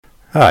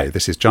Hi,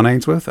 this is John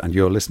Ainsworth, and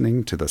you're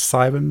listening to the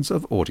Sirens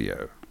of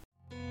Audio.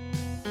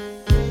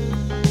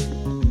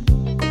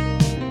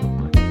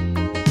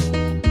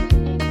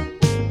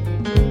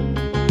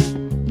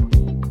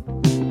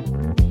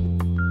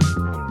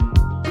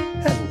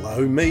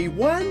 Hello, me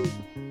one.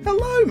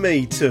 Hello,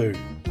 me two.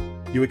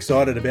 You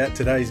excited about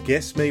today's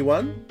guest, me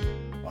one?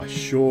 I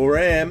sure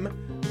am.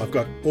 I've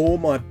got all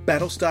my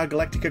Battlestar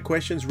Galactica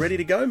questions ready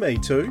to go, me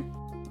two.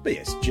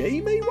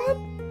 BSG, me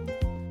one?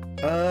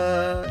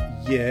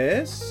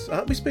 Yes.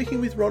 Aren't we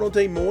speaking with Ronald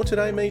D. Moore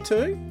today, me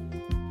too?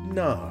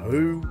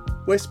 No.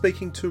 We're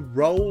speaking to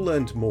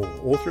Roland Moore,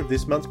 author of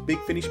this month's Big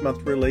Finish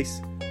month release,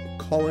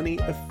 Colony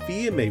of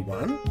Fear, me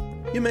one.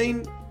 You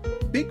mean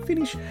Big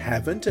Finish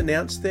haven't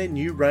announced their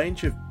new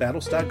range of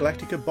Battlestar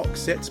Galactica box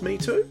sets, me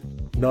too?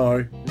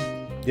 No.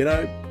 You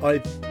know, I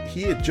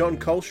hear John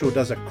Coleshaw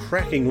does a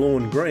cracking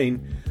lawn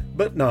green,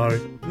 but no,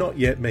 not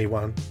yet, me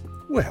one.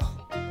 Well,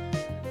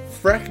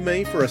 frack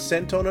me for a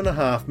centon and a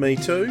half, me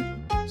too.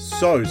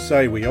 So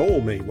say we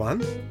all, me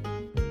one.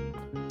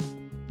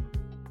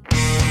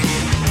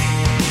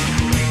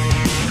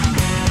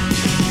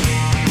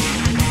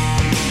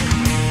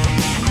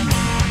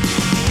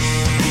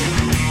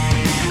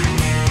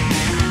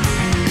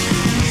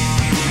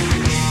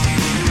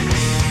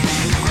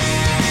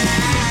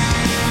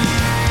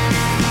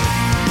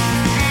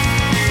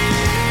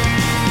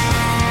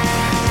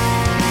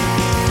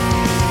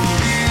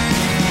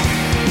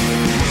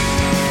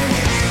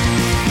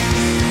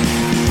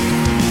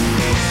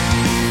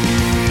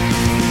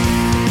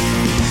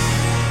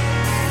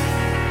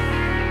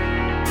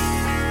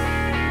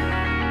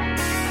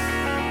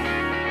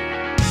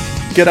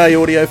 G'day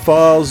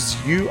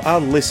audiophiles, you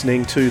are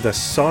listening to the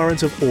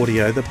Sirens of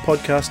Audio, the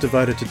podcast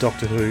devoted to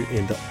Doctor Who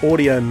in the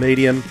audio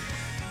medium.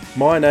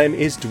 My name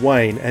is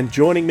Dwayne, and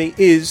joining me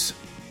is...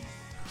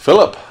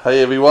 Philip.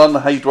 Hey everyone,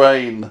 hey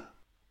Dwayne.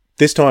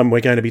 This time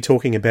we're going to be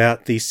talking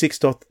about the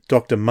Sixth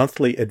Doctor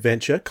monthly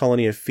adventure,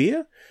 Colony of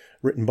Fear,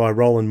 written by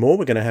Roland Moore.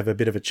 We're going to have a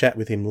bit of a chat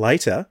with him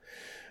later.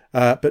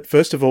 But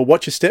first of all,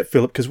 watch your step,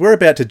 Philip, because we're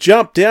about to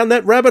jump down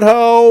that rabbit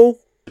hole!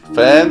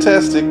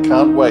 Fantastic,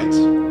 can't wait.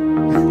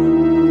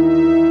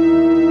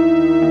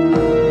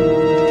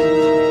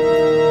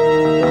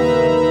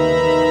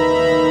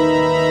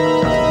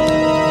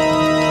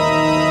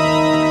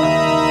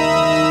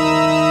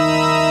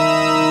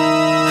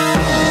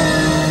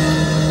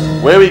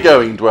 Where are we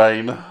going,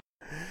 Dwayne?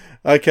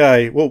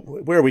 Okay, well,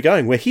 where are we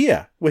going? We're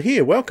here.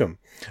 Welcome.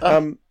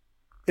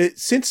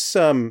 Since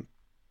I've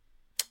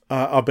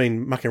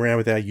been mucking around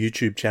with our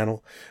YouTube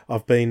channel,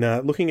 I've been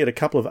looking at a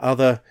couple of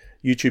other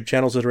YouTube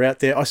channels that are out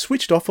there. I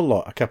switched off a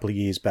lot a couple of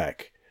years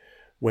back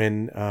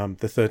when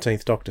the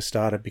 13th Doctor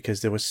started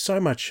because there was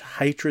so much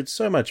hatred,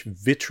 so much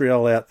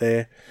vitriol out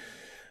there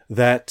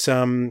that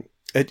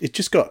it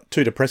just got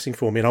too depressing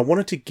for me, and I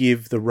wanted to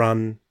give the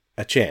run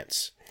a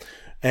chance.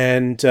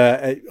 And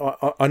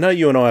I know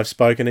you and I have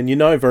spoken, and you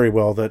know very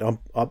well that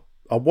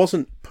I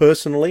wasn't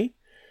personally,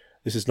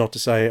 this is not to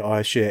say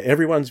I share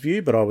everyone's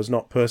view, but I was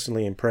not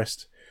personally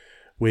impressed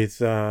with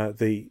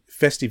the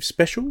festive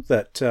special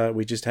that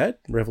we just had,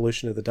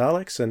 Revolution of the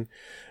Daleks, and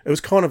it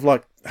was kind of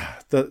like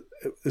the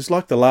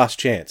last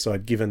chance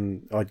I'd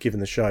given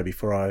the show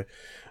before I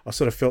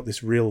sort of felt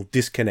this real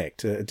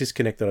disconnect, a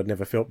disconnect that I'd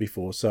never felt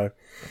before. So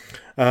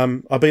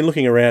I've been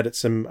looking around at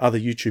some other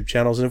YouTube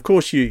channels, and of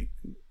course you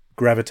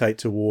gravitate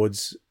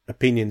towards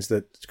opinions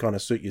that kind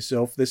of suit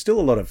yourself. There's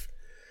still a lot of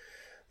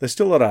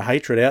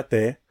hatred out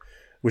there,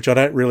 which I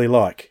don't really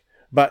like.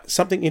 But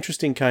something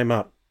interesting came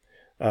up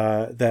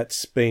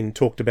that's been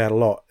talked about a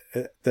lot.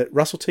 That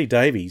Russell T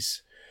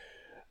Davies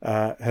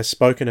has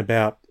spoken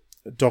about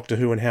Doctor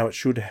Who and how it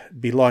should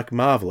be like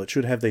Marvel. It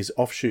should have these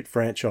offshoot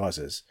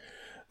franchises,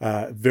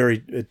 very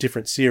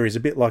different series,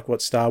 a bit like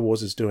what Star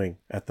Wars is doing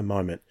at the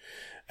moment.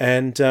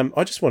 And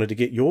I just wanted to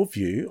get your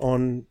view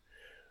on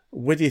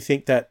whether you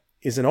think that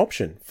is an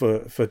option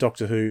for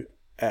Doctor Who,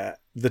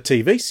 the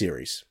TV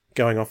series,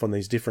 going off on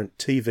these different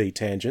TV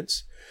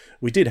tangents.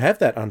 We did have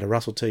that under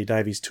Russell T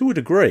Davies to a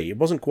degree. It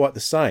wasn't quite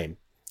the same.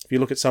 If you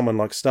look at someone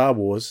like Star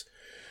Wars,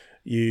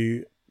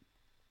 you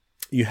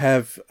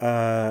have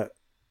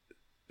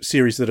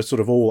series that are sort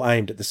of all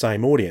aimed at the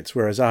same audience,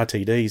 whereas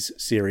RTD's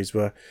series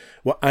were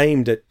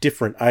aimed at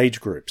different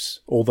age groups,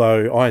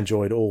 although I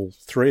enjoyed all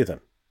three of them,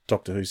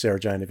 Doctor Who, Sarah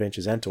Jane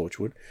Adventures and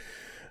Torchwood.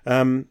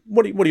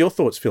 What are your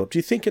thoughts, Philip? Do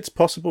you think it's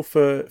possible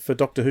for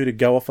Doctor Who to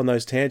go off on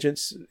those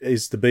tangents?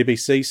 Is the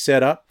BBC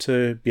set up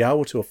to be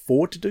able to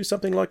afford to do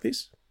something like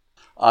this?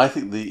 I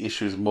think the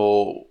issue is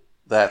more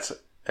that,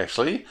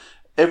 actually,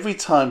 every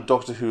time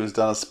Doctor Who has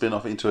done a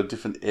spin-off into a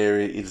different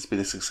area, it has been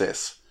a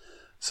success.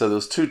 So there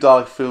was 2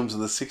 Dalek films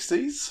in the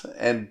 60s,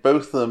 and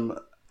both of them,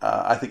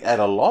 I think, add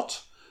a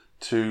lot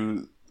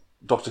to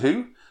Doctor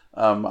Who.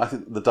 I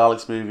think the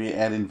Daleks movie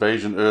and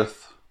Invasion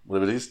Earth,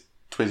 whatever it is,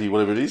 20,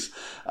 whatever it is,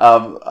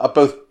 are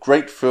both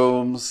great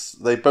films.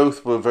 They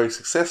both were very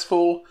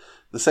successful.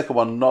 The second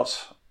one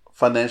not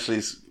financially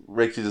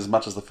rated as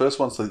much as the first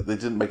one, so they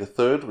didn't make a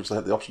third, which they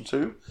had the option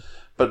to.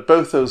 But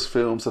both those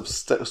films have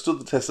stood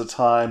the test of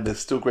time. They're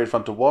still great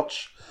fun to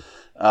watch.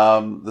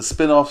 The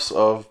spin-offs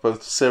of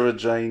both Sarah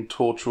Jane,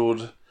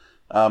 Torchwood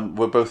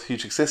were both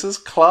huge successes.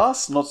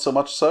 Class, not so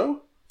much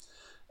so.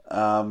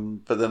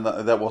 But then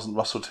that wasn't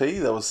Russell T.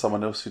 That was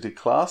someone else who did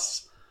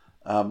Class.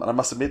 And I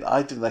must admit,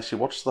 I didn't actually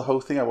watch the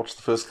whole thing. I watched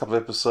the first couple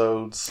of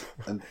episodes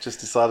and just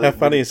decided... How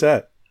funny is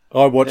that?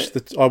 I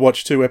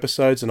watched 2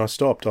 episodes and I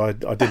stopped. I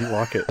didn't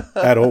like it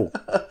at all.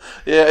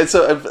 Yeah, and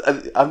so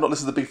I've not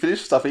listened to the Big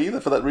Finish stuff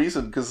either for that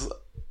reason, because...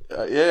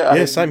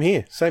 Same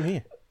here.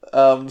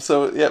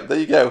 So, yeah, there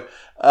you go.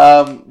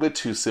 We're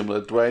too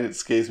similar, Dwayne. It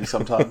scares me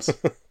sometimes.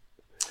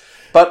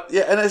 But,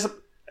 yeah, and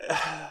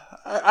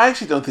I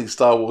actually don't think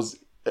Star Wars,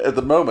 at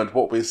the moment,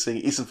 what we're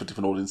seeing isn't for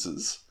different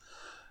audiences.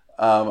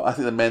 I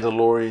think The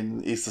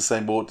Mandalorian is the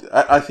same board.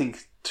 I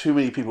think too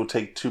many people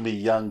take too many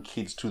young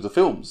kids to the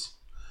films.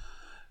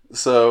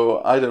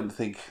 So I don't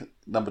think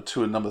number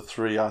 2 and number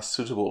 3 are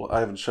suitable. I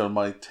haven't shown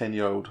my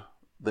 10-year-old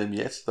them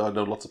yet, though I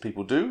know lots of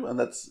people do, and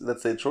that's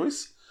their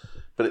choice.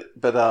 But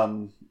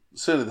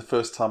certainly the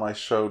first time I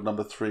showed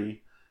number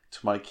 3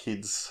 to my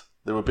kids,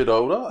 they were a bit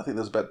older. I think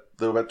they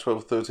were about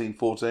 12, 13,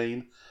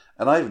 14,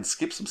 and I even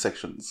skipped some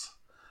sections.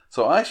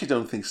 So I actually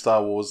don't think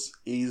Star Wars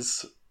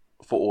is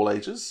for all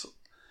ages.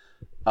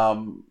 I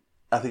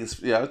think it's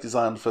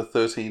designed for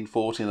 13,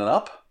 14 and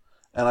up.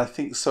 And I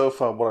think so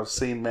far what I've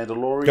seen,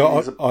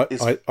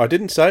 Mandalorian I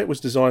didn't say it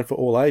was designed for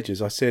all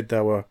ages. I said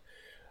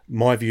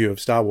my view of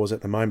Star Wars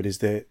at the moment is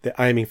they're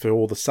aiming for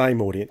all the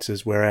same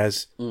audiences,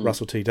 whereas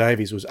Russell T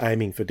Davies was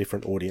aiming for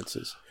different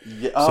audiences.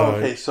 Yeah.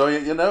 Okay. So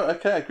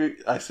okay, I agree.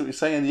 I see what you're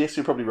saying, and yes,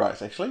 you're probably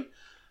right, actually.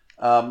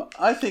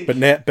 I think,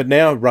 but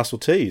now Russell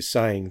T is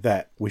saying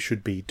that we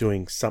should be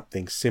doing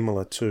something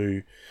similar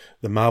to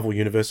the Marvel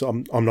universe.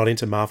 I'm not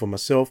into Marvel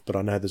myself, but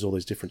I know there's all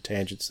these different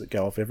tangents that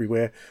go off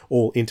everywhere,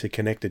 all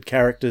interconnected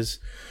characters.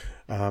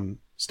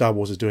 Star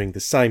Wars is doing the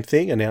same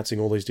thing,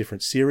 announcing all these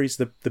different series.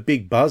 The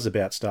big buzz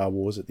about Star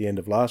Wars at the end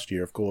of last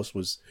year, of course,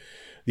 was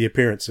the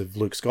appearance of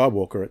Luke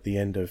Skywalker at the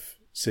end of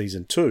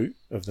season 2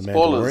 of The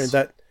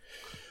Mandalorian.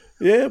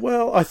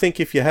 Well, I think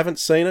if you haven't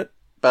seen it,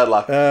 bad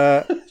luck.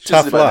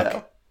 Tough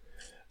luck.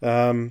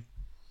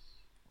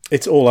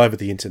 It's all over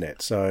the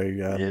internet, so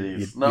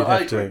I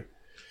agree.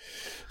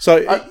 So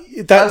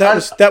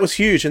that was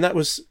huge, and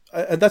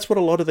that's what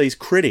a lot of these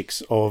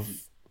critics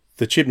of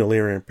the Chibnall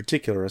era in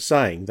particular are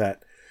saying,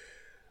 that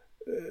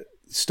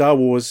Star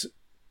Wars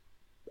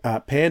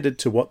pandered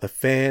to what the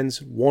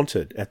fans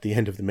wanted at the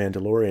end of The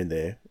Mandalorian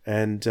there,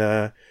 and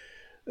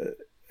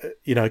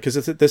because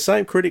the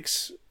same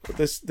critics,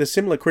 there's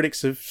similar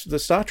critics of the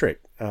Star Trek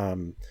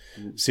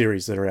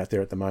series that are out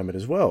there at the moment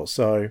as well.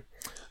 So.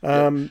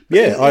 I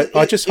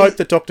just hope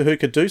that Doctor Who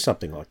could do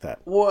something like that.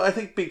 Well, I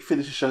think Big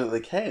Finish has shown that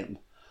they can.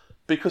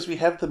 Because we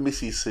have the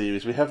Missy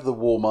series, we have the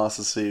War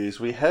Master series,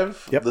 we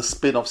have the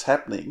spin-offs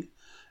happening,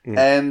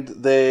 and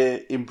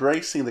they're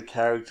embracing the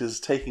characters,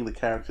 taking the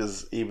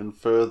characters even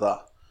further,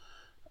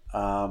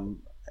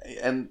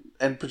 and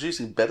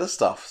producing better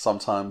stuff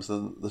sometimes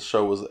than the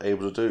show was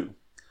able to do.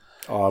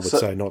 I would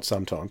say not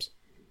sometimes.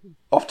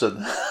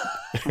 Often.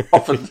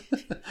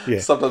 Yeah.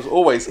 Sometimes,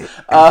 always,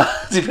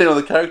 depending on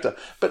the character.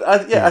 But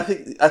I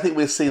think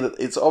we're seeing that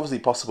it's obviously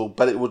possible,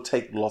 but it would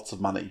take lots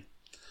of money,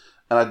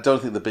 and I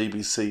don't think the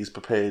BBC is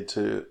prepared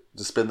to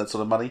spend that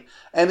sort of money.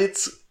 And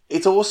it's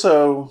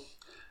also,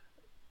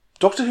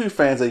 Doctor Who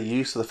fans are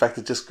used to the fact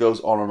that it just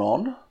goes on and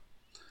on.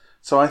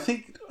 So I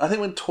think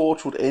when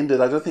Torchwood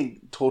ended, I don't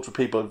think Torchwood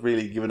people have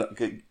really got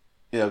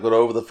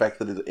over the fact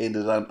that it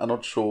ended. I'm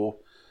not sure.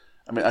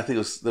 I mean, I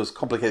think there was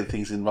complicated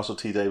things in Russell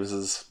T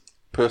Davies's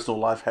personal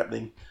life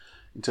happening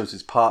in terms of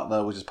his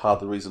partner, which is part of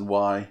the reason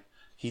why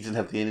he didn't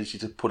have the energy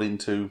to put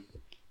into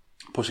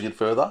pushing it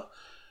further.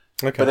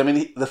 Okay. But I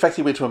mean, the fact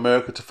he went to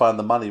America to find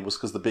the money was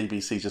because the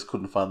BBC just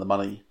couldn't find the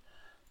money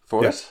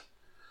for it.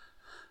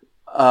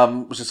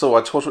 Which is sort of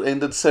why Torchwood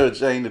ended. Sarah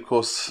Jane, of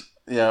course,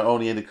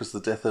 only ended because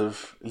of the death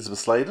of Elizabeth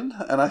Sladen.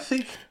 And I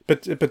think...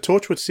 But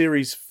Torchwood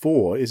Series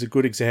 4 is a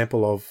good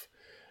example of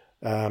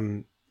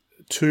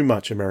too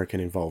much American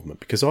involvement,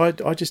 because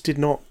I just did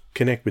not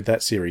connect with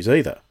that series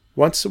either.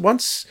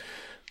 Once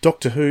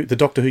Doctor Who, the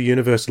Doctor Who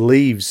universe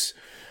leaves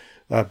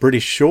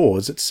British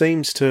shores, it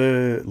seems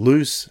to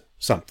lose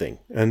something.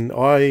 And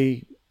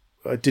I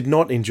did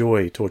not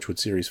enjoy Torchwood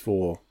Series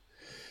 4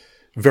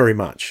 very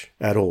much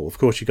at all. Of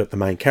course, you got the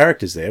main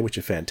characters there, which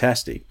are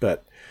fantastic,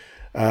 but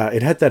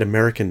it had that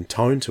American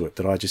tone to it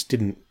that I just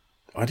didn't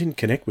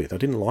connect with. I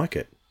didn't like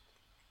it.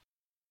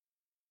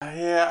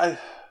 Yeah,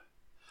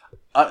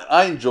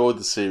 I enjoyed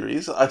the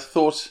series. I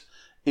thought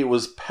it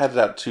was padded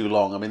out too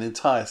long. I mean, the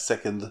entire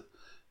second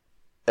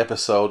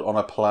episode on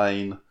a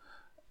plane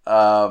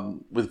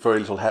with very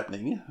little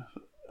happening.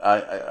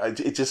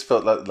 It just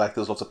felt like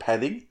there was lots of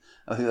padding.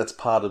 I think that's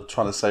part of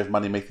trying to save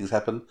money, make things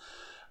happen.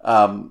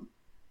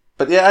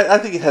 But yeah, I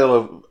think it had a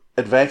lot of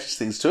advantage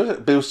things to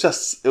it. But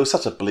it was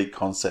such a bleak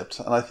concept,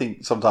 and I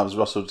think sometimes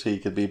Russell T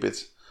could be a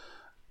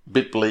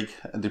bit bleak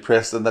and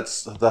depressed, and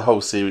that's the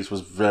whole series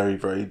was very,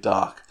 very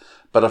dark.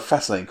 But a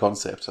fascinating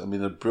concept. I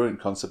mean, a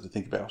brilliant concept to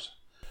think about.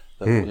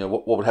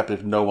 What would happen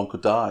if no one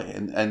could die?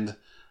 And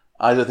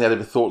I don't think I'd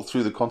ever thought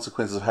through the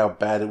consequences of how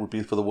bad it would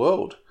be for the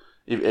world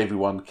if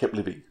everyone kept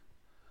living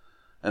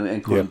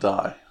and couldn't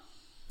die.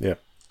 Yeah.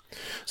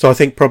 So I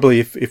think probably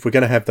if we're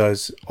going to have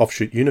those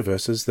offshoot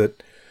universes or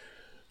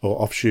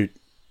offshoot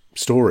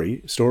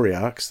story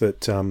arcs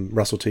that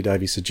Russell T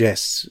Davies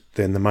suggests,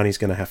 then the money's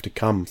going to have to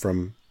come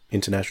from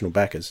international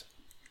backers.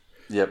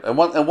 Yeah, and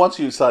once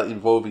you start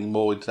involving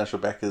more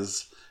international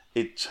backers,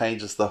 it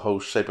changes the whole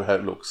shape of how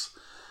it looks.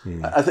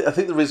 I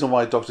think the reason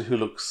why Doctor Who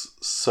looks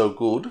so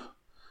good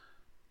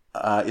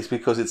is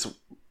because it's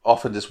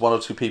often just one or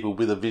two people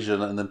with a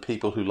vision and then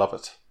people who love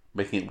it,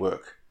 making it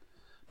work.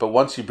 But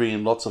once you bring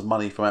in lots of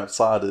money from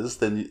outsiders,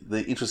 then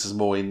the interest is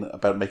more in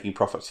about making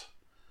profit.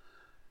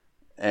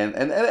 And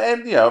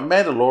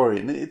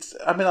Mandalorian,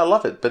 I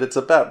love it, but it's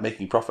about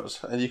making profit.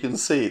 And you can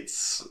see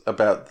it's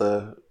about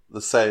the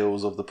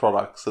sales of the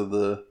products and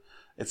the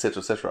et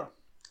cetera.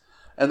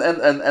 And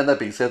that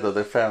being said, though,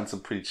 they've found some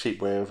pretty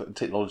cheap way of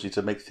technology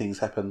to make things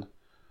happen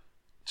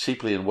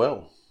cheaply and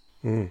well.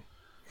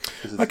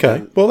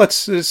 Okay, well,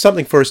 that's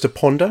something for us to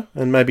ponder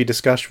and maybe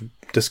discuss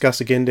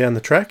again down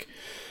the track.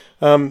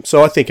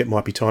 So I think it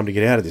might be time to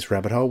get out of this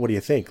rabbit hole. What do you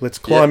think? Let's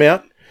climb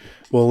out.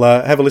 We'll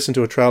have a listen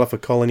to a trailer for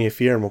Colony of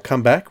Fear and we'll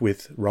come back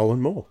with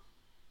Roland Moore.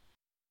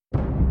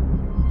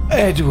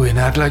 Edwin,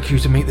 I'd like you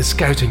to meet the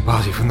scouting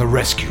party from the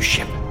rescue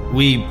ship.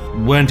 We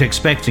weren't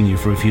expecting you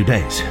for a few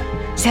days.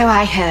 So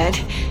I heard.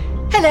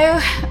 Hello,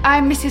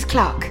 I'm Mrs.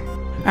 Clark.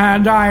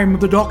 And I'm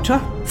the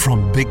Doctor.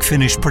 From Big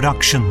Finish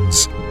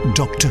Productions,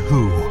 Doctor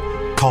Who,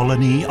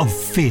 Colony of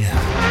Fear.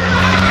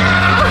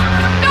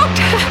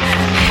 Doctor,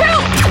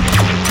 help!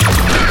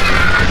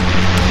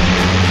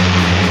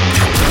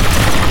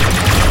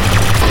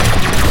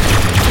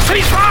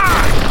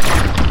 Ceasefire!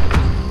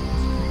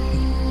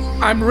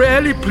 I'm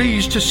rarely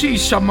pleased to see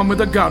someone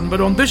with a gun, but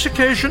on this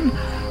occasion,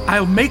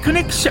 I'll make an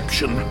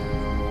exception.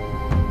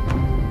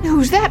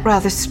 Who's that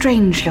rather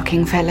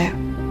strange-looking fellow?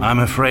 I'm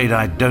afraid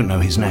I don't know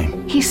his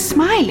name. He's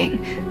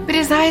smiling, but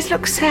his eyes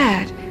look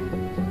sad.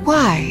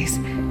 Wise.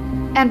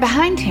 And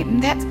behind him,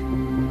 that's...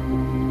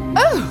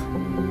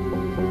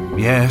 Oh!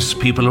 Yes,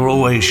 people are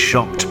always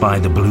shocked by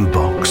the blue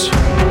box.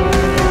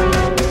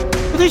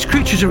 Well, these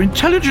creatures are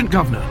intelligent,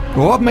 Governor.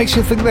 What makes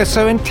you think they're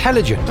so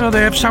intelligent? Oh,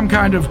 they have some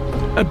kind of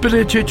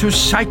ability to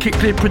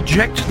psychically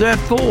project their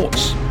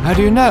thoughts. How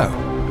do you know?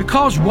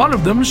 Because one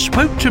of them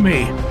spoke to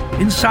me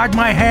inside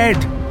my head.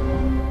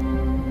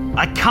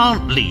 I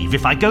can't leave.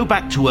 If I go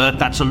back to Earth,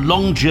 that's a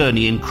long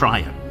journey in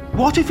cryo.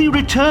 What if he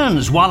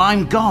returns while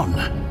I'm gone?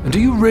 And do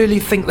you really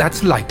think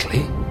that's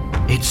likely?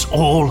 It's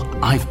all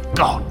I've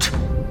got.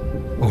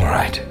 All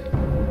right.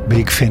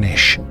 Big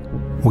Finish.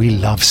 We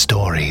love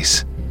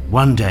stories.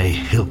 One day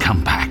he'll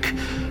come back.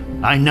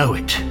 I know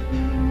it.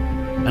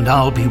 And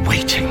I'll be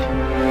waiting.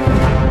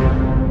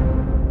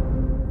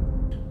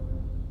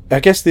 Our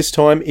guest this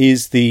time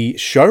is the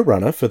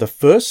showrunner for the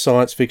first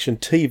science fiction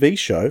TV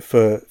show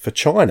for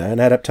China, an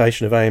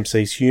adaptation of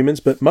AMC's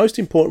Humans, but most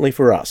importantly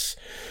for us.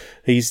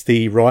 He's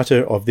the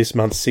writer of this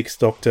month's Sixth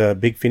Doctor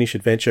Big Finish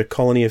adventure,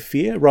 Colony of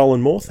Fear.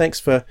 Roland Moore, thanks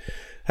for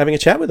having a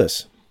chat with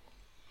us.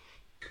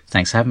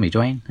 Thanks for having me,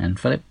 Dwayne and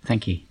Philip.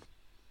 Thank you.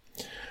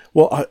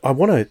 Well, I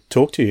want to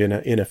talk to you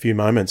in a few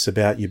moments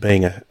about you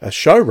being a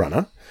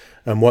showrunner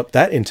and what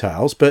that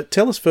entails, but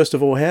tell us first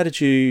of all, how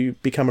did you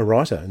become a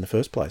writer in the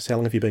first place? How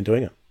long have you been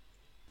doing it?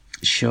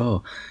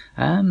 Sure.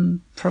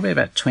 Probably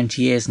about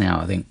 20 years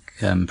now, I think,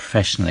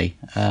 professionally.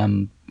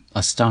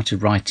 I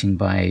started writing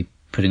by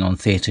putting on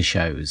theatre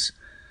shows.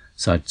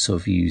 So I'd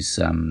sort of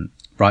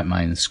write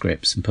my own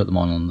scripts and put them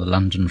on the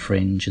London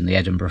Fringe and the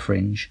Edinburgh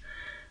Fringe.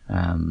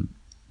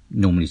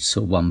 Normally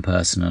sort of one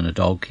person and a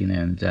dog,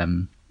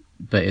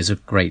 but it's a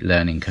great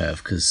learning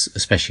curve because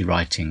especially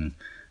writing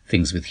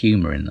things with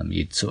humour in them,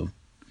 you'd sort of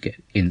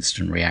get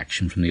instant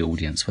reaction from the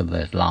audience, whether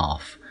they'd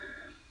laugh.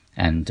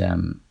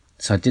 And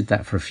so I did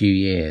that for a few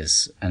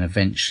years and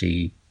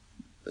eventually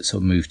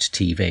sort of moved to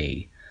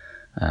TV,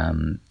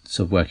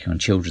 sort of working on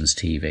children's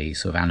TV,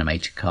 sort of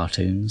animated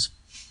cartoons.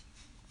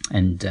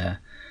 And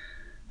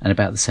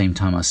about the same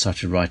time I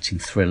started writing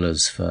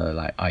thrillers for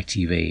like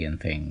ITV and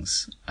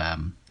things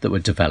that were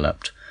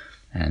developed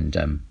and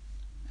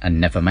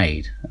never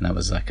made. And that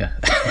was like a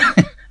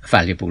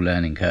valuable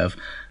learning curve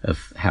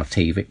of how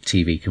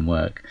TV can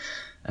work.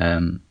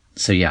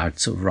 So yeah, I'd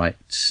sort of write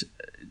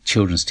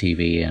children's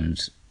TV and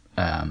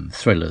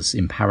thrillers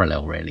in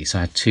parallel, really. So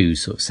I had two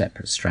sort of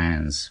separate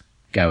strands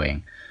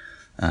going.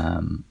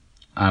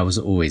 I was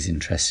always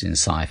interested in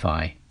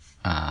sci-fi.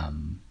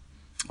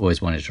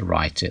 Always wanted to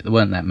write it. There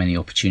weren't that many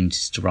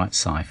opportunities to write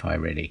sci-fi,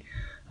 really.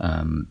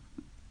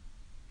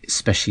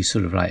 Especially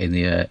sort of like in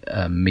the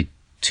mid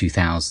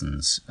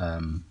 2000s.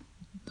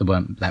 There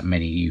weren't that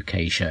many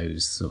UK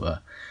shows that were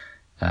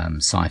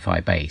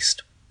sci-fi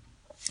based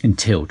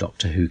until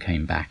Doctor Who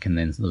came back, and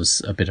then there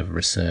was a bit of a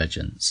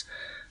resurgence.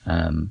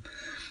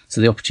 So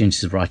the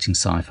opportunities of writing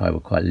sci-fi were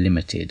quite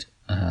limited.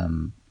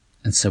 And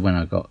so when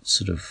I got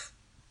sort of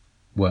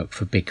work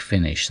for Big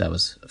Finish, that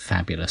was a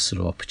fabulous sort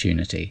of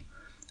opportunity.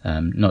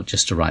 Not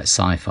just to write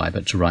sci-fi,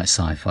 but to write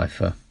sci-fi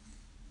for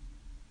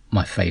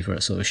my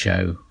favourite sort of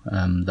show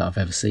that I've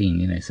ever seen.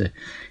 You know, it's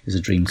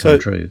a dream come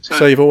true.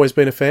 So you've always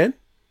been a fan?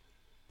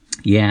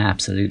 Yeah,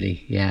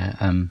 absolutely.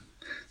 Yeah.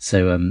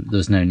 So there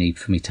was no need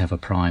for me to have a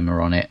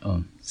primer on it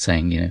or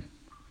saying, you know,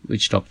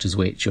 which Doctor's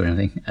which or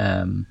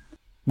anything.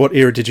 What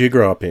era did you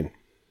grow up in?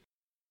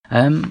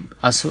 I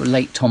was sort of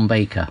late Tom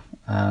Baker.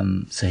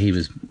 So he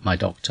was my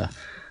Doctor.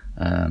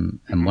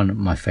 And one of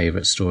my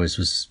favourite stories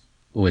was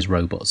always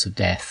Robots of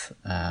Death.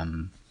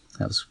 That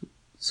was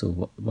sort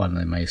of one of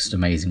the most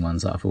amazing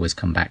ones that I've always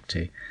come back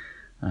to.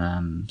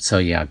 So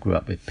yeah, I grew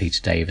up with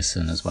Peter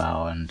Davison as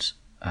well, and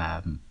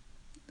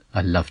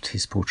I loved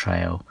his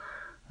portrayal.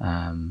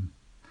 And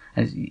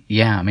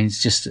yeah, I mean,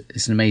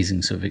 it's an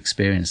amazing sort of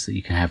experience that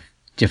you can have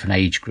different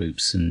age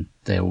groups and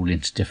they're all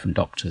into different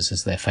Doctors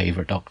as their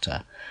favourite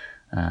Doctor.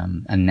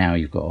 And now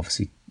you've got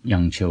obviously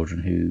young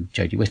children who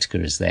Jodie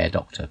Whittaker is their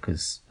Doctor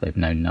because they've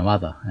known no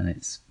other, and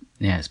it's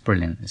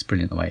brilliant. It's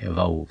brilliant the way it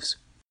evolves.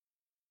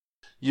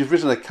 You've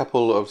written a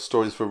couple of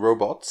stories for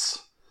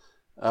robots.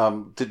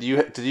 Did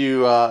you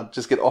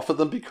just get offered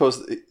them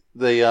because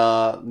they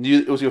knew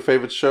it was your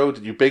favourite show?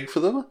 Did you beg for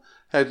them?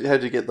 How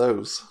did you get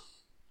those?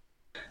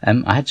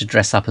 I had to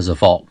dress up as a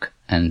Vok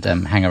and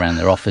hang around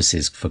their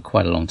offices for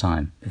quite a long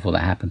time before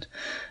that happened.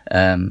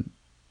 I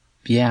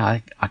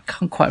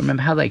can't quite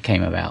remember how they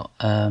came about.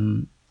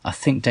 I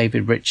think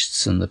David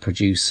Richardson, the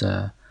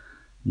producer,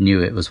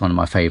 knew it was one of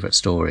my favourite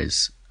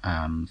stories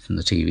from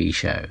the TV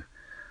show,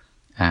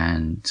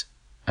 and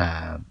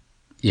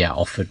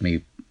offered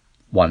me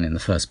one in the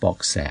first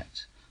box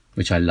set,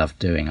 which I loved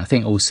doing. I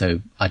think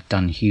also I'd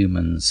done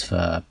Humans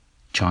for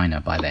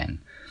China by then,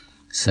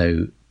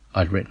 so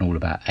I'd written all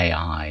about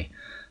AI.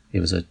 It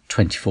was a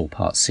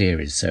 24-part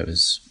series, so it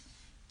was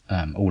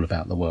all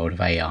about the world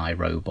of AI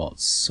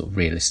robots, sort of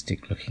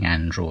realistic-looking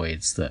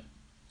androids that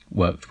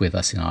worked with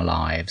us in our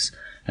lives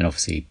and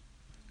obviously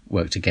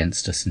worked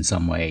against us in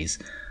some ways,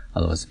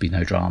 otherwise there'd be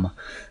no drama.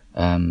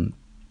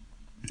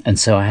 And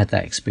so I had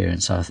that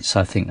experience, so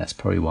I think that's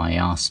probably why he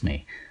asked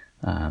me.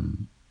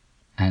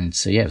 And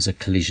so yeah, it was a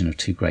collision of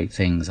two great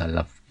things. I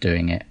loved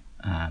doing it,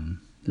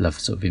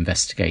 loved sort of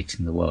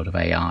investigating the world of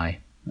AI.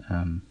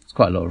 There's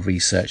quite a lot of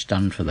research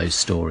done for those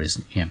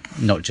stories, you know,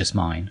 not just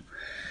mine,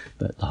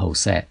 but the whole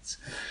set.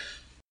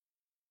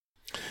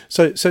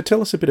 So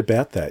tell us a bit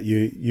about that.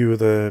 You were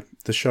the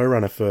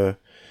showrunner for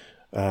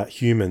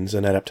Humans,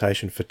 an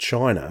adaptation for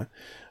China.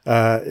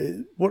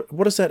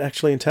 What does that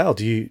actually entail?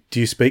 Do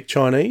you speak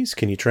Chinese?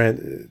 Can you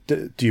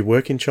do you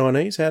work in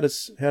Chinese? How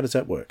does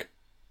that work?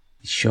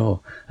 Sure.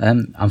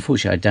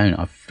 Unfortunately, I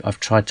don't. I've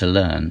tried to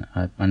learn.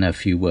 I know a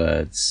few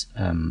words,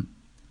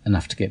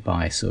 enough to get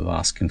by, sort of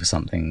asking for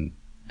something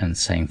and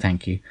saying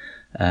thank you.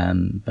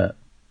 But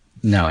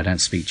no, I don't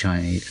speak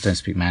Chinese. I don't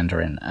speak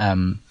Mandarin.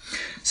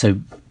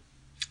 So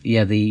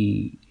yeah,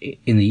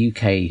 in the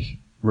UK,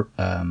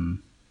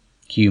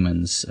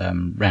 Humans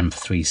ran for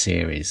 3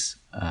 series,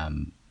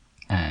 and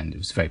it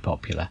was very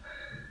popular.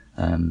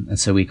 And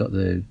so we got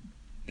the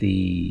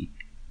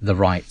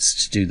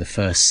rights to do the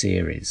first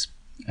series.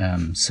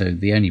 So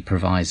the only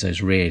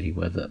provisos really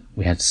were that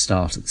we had to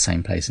start at the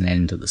same place and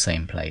end at the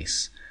same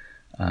place.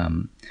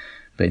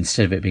 But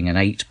instead of it being an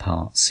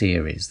 8-part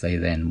series, they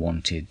then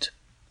wanted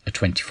a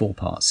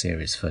 24-part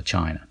series for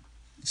China.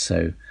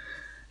 So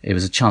it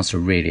was a chance to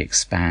really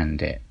expand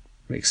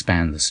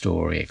the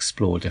story,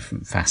 explore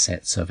different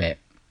facets of it,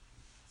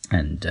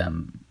 and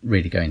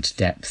really go into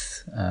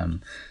depth.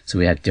 So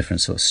we had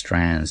different sort of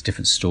strands,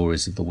 different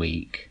stories of the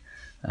week,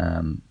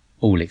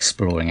 all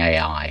exploring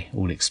AI,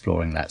 all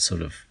exploring that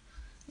sort of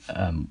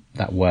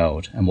that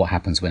world and what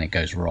happens when it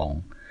goes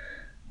wrong.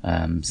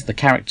 So the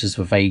characters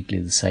were vaguely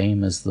the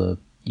same as the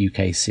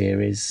UK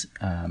series.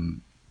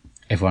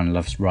 Everyone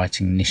loves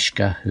writing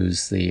Nishka,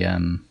 who's the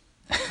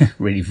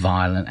really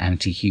violent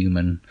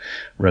anti-human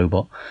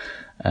robot.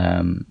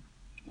 And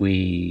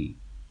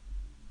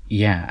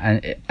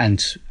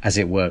as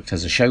it worked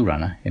as a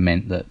showrunner, it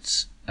meant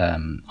that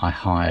I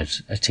hired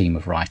a team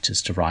of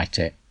writers to write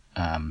it.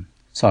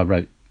 So I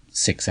wrote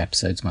 6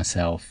 episodes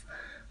myself,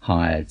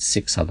 hired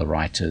 6 other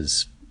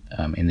writers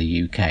in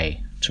the UK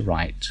to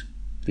write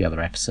the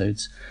other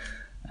episodes.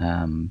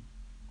 And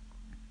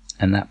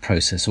that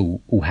process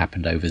all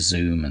happened over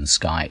Zoom and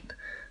Skype.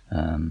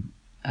 And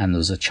there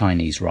was a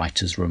Chinese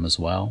writer's room as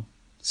well.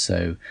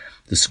 So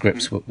the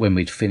scripts, when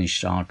we'd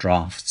finished our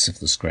drafts of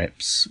the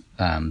scripts,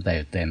 they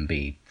would then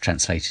be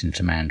translated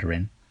into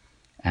Mandarin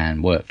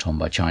and worked on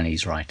by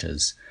Chinese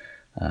writers,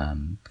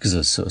 because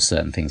there's sort of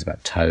certain things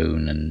about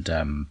tone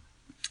and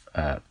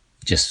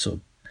just sort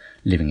of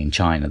living in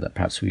China that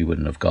perhaps we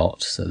wouldn't have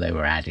got, so they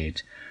were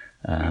added.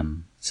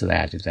 So they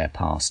added their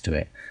past to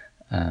it.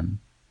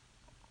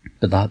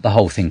 But the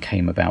whole thing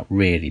came about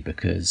really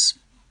because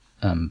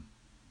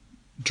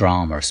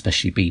drama,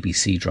 especially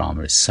BBC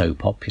drama, is so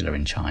popular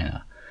in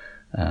China.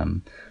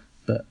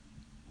 But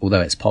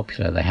although it's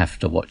popular, they have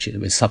to watch it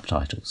with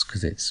subtitles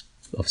because it's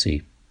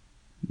obviously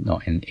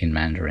not in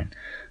Mandarin.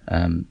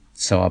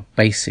 So our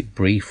basic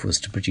brief was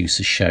to produce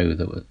a show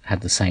that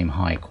had the same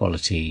high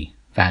quality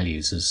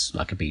values as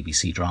like a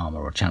BBC drama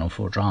or a Channel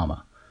 4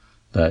 drama,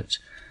 but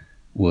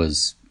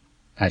was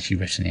actually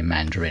written in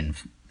Mandarin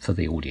for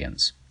the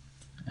audience.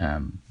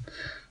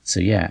 So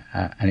yeah,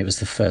 and it was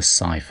the first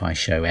sci-fi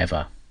show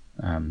ever,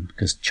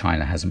 because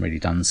China hasn't really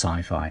done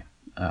sci-fi.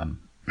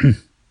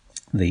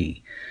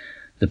 The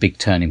big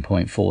turning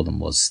point for them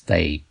was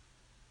a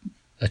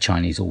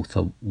Chinese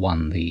author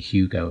won the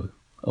Hugo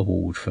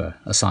Award for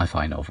a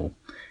sci-fi novel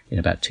in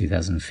about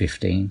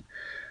 2015,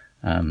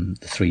 The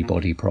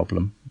Three-Body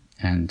Problem,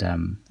 and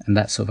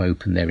that sort of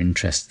opened their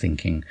interest,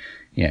 thinking,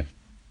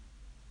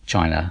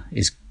 China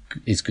is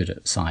good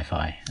at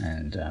sci-fi,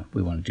 and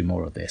we want to do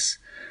more of this.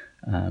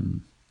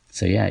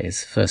 So yeah,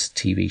 it's the first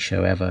TV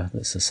show ever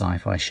that's a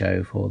sci-fi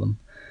show for them,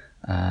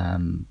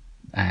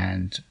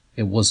 and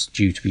it was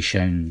due to be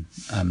shown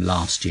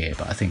last year,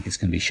 but I think it's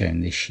going to be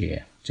shown this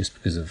year just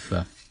because of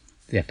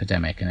the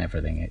epidemic and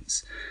everything.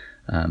 It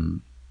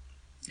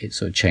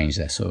sort of changed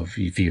their sort of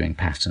viewing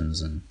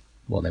patterns and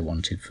what they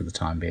wanted for the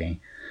time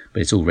being,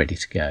 but it's all ready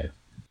to go.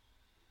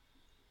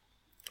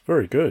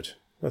 Very good.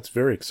 That's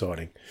very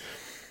exciting.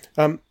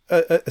 A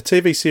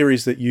TV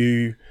series that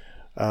you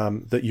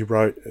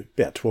wrote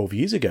about 12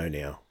 years ago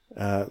now,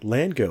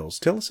 Land Girls.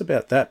 Tell us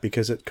about that,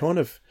 because it kind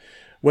of,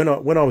 when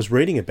I was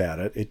reading about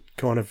it, it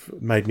kind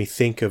of made me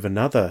think of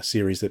another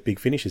series that Big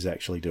Finish is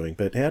actually doing.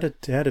 But how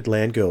did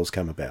Land Girls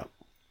come about?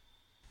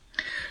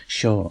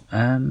 Sure.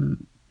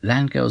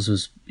 Land Girls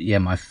was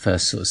my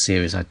first sort of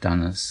series I'd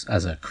done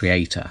as a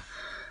creator.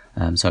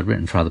 So I'd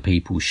written for other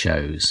people's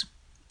shows.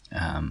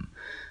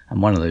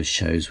 And one of those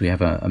shows, we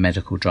have a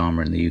medical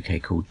drama in the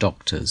UK called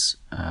Doctors,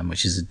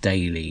 which is a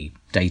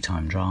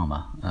daytime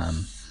drama.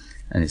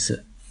 And it's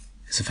a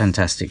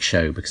fantastic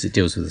show because it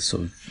deals with a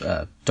sort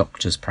of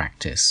doctor's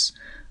practice,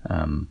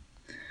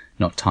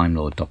 not Time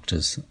Lord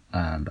doctors,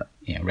 but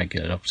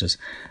regular doctors.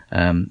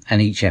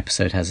 And each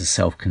episode has a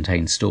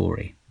self-contained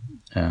story.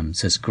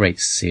 So it's a great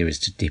series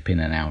to dip in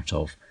and out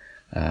of.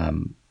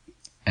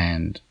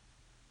 And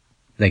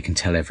they can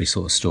tell every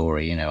sort of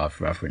story.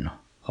 I've written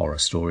horror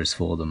stories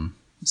for them,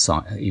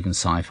 even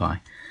sci-fi.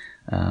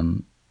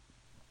 And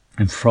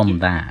from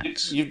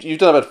that... You've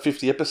done about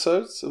 50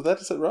 episodes of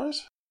that, is that right?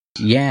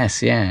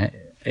 Yes, yeah.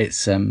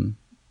 It's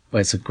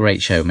it's a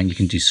great show. I mean, you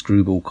can do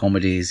screwball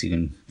comedies, you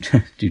can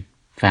do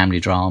family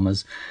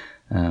dramas,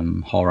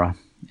 horror,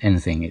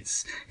 anything.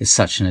 It's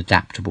such an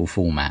adaptable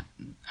format.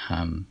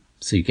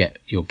 So you get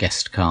your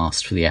guest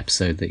cast for the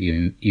episode that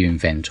you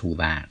invent all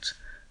that,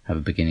 have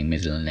a beginning,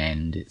 middle and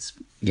end. It's,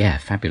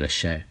 fabulous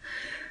show.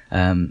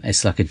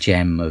 It's like a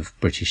gem of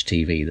British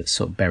TV that's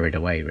sort of buried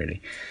away,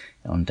 really,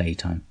 on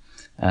daytime.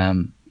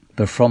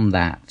 But from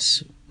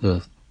that,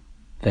 the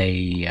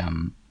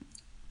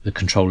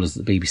controllers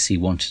at the BBC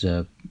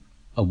wanted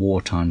a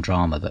wartime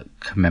drama that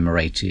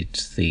commemorated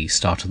the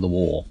start of the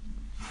war.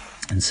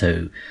 And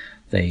so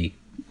they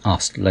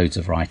asked loads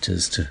of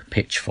writers to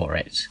pitch for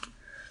it.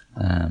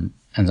 And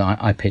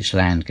I pitched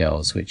Land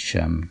Girls, which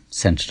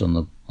centred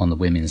on the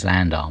Women's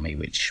Land Army,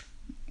 which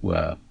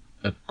were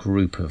a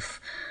group of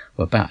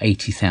about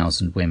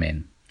 80,000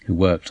 women who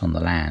worked on the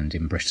land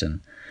in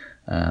Britain,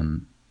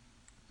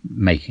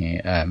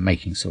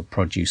 making sort of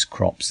produce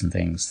crops and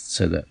things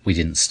so that we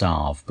didn't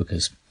starve,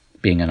 because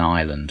being an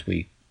island,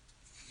 we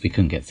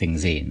couldn't get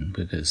things in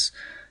because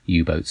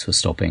U-boats were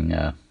stopping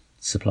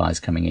supplies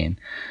coming in.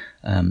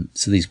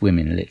 So these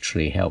women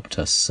literally helped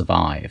us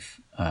survive.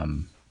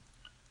 And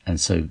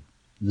so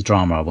the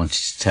drama I wanted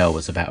to tell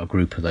was about a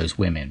group of those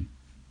women,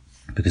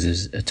 because it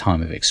was a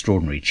time of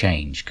extraordinary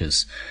change,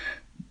 because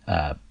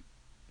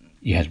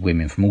you had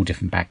women from all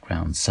different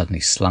backgrounds suddenly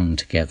slung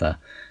together,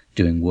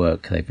 doing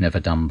work they've never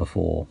done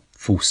before,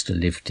 forced to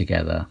live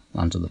together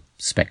under the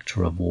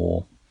spectre of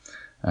war.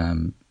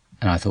 And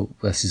I thought,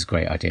 this is a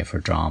great idea for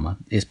a drama.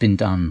 It's been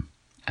done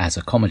as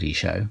a comedy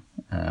show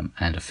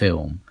and a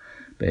film,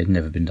 but it had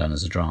never been done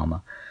as a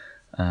drama.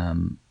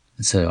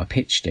 So I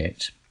pitched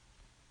it.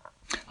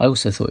 I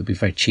also thought it'd be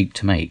very cheap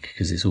to make,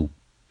 because it's all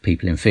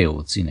people in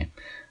fields,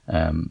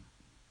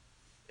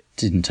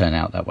 Didn't turn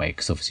out that way,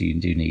 because obviously you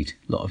do need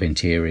a lot of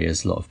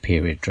interiors, a lot of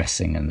period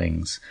dressing and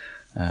things.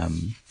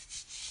 And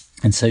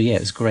so, it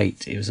was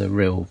great. It was a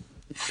real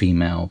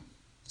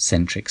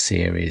female-centric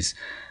series.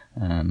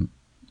 I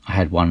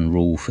had one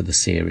rule for the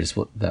series,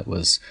 that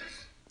was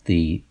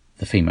the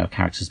female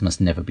characters must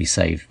never be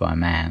saved by a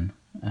man.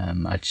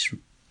 I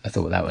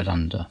thought that would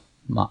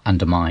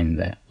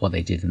undermine what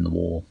they did in the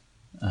war.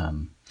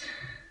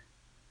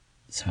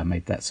 So I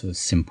made that sort of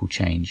simple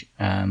change.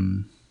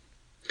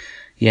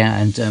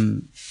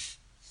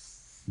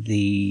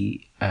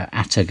 The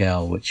Atta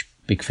Girl, which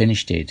Big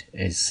Finish did,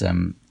 is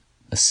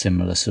a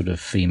similar sort of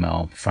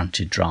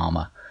female-fronted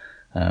drama,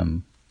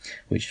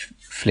 which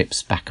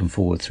flips back and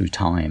forward through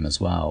time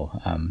as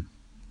well,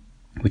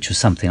 which was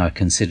something I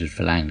considered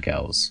for Land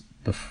Girls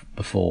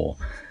before,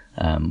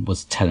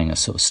 was telling a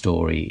sort of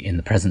story in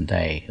the present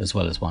day as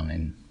well as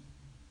one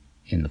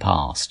in the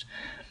past.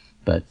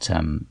 But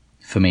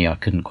for me, I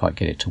couldn't quite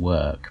get it to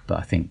work. But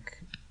I think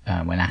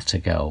when Atta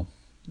Girl,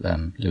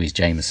 Louise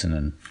Jameson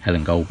and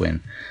Helen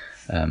Goldwyn,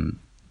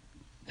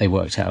 they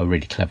worked out a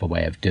really clever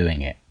way of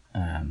doing it,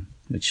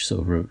 which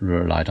sort of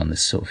relied on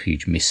this sort of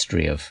huge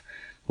mystery of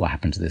what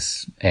happened to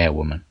this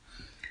airwoman.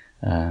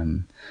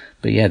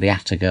 But yeah, the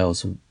Atta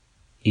girls were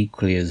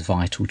equally as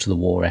vital to the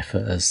war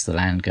effort as the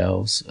land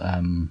girls.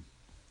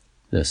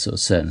 There's sort of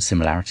certain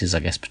similarities, I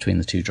guess, between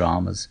the two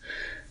dramas.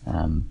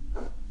 And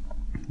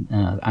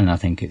I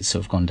think it's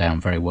sort of gone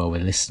down very well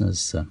with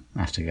listeners,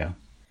 Atta Girl.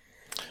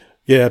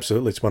 Yeah,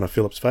 absolutely. It's one of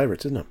Philip's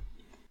favourites, isn't it?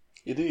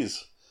 It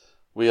is.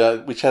 We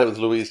chatted with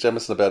Louise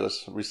Jamieson about it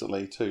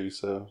recently too,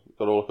 so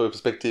got all of her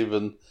perspective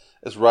and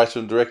as writer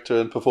and director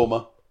and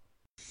performer.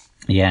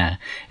 Yeah,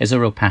 it's a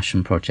real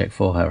passion project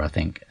for her, I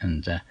think,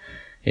 and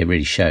it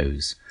really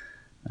shows.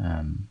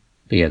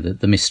 But yeah,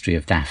 the mystery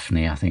of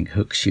Daphne, I think,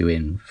 hooks you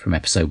in from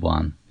episode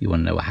 1. You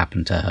want to know what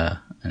happened to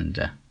her,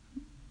 and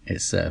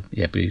it's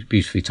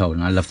beautifully told.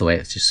 And I love the way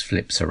it just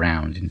flips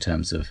around in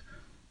terms of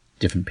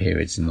different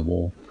periods in the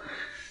war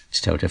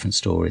to tell different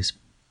stories.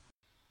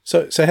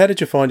 So how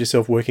did you find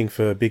yourself working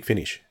for Big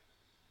Finish?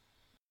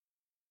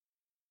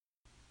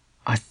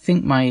 I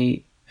think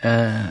my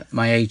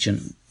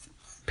agent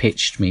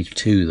pitched me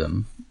to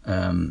them,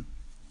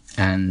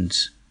 and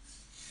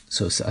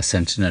sort of I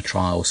sent in a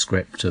trial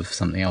script of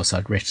something else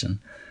I'd written,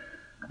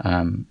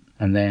 and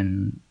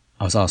then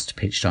I was asked to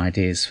pitch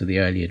ideas for the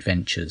early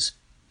adventures.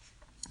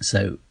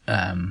 So,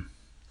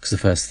 because the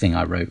first thing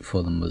I wrote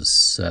for them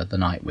was the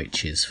Night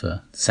Witches for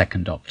the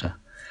Second Doctor.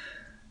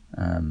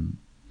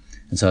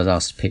 And so I was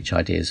asked to pitch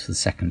ideas for the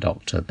Second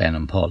Doctor, Ben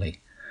and Polly.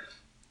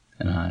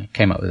 And I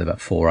came up with about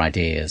 4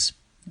 ideas.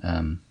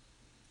 I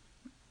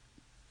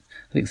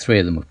think 3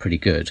 of them were pretty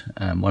good.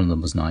 One of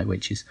them was Night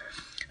Witches.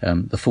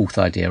 The 4th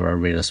idea I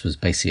realised was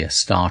basically a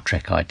Star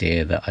Trek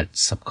idea that I'd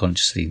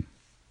subconsciously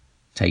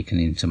taken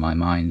into my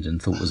mind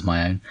and thought was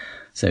my own.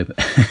 So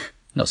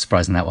not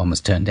surprising that one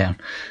was turned down.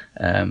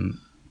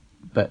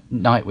 But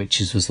Night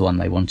Witches was the one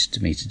they wanted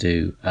me to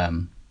do.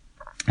 And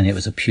it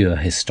was a pure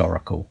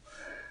historical.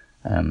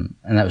 And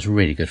that was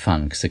really good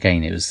fun because,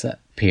 again, it was that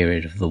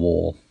period of the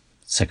war,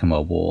 Second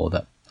World War,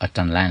 that I'd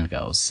done Land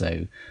Girls,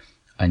 so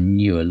I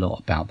knew a lot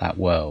about that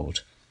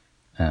world.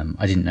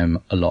 I didn't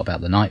know a lot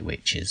about the Night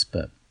Witches,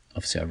 but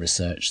obviously I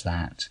researched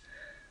that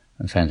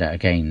and found out,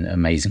 again, an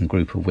amazing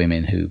group of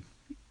women who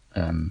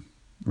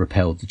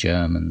repelled the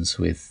Germans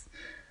with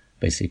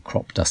basically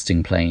crop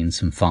dusting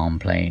planes and farm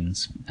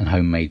planes and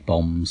homemade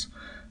bombs.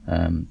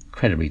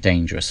 Incredibly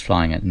dangerous,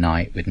 flying at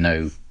night with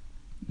no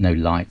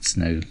lights,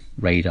 no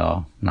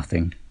radar,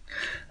 nothing.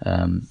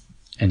 And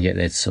yet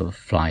they'd sort of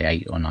fly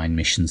 8 or 9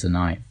 missions a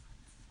night.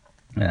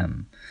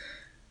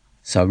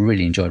 So I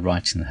really enjoyed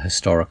writing the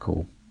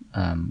historical,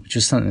 which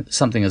was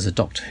something as a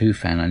Doctor Who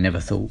fan I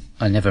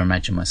never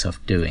imagined myself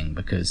doing,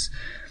 because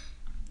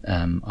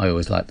I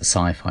always liked the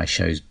sci-fi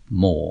shows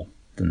more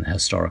than the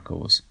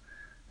historicals.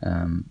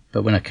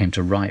 But when I came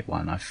to write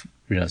one, I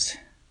realised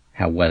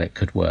how well it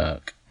could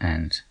work,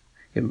 and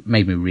it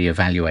made me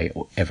reevaluate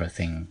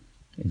everything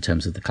in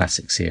terms of the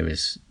classic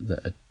series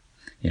that,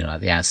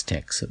 like the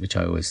Aztecs, which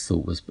I always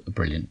thought was a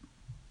brilliant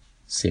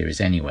series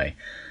anyway.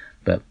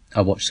 But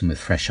I watched them with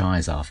fresh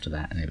eyes after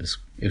that, and it was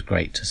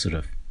great to sort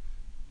of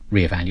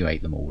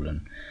reevaluate them all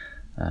and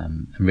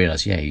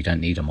realise, you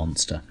don't need a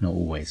monster, not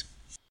always.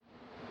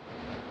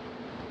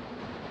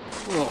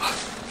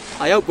 Oh,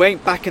 I hope we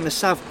ain't back in the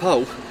South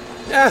Pole.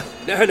 No.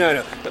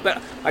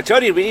 But I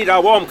told you we need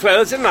our warm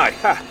clothes, didn't I?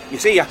 You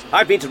see,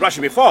 I've been to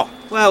Russia before.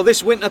 Well,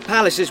 this Winter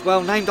Palace is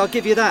well named, I'll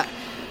give you that.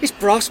 It's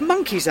brass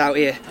monkeys out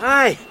here.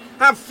 Aye,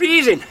 I'm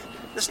freezing.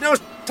 The snow's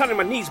turning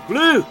my knees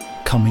blue.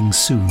 Coming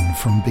soon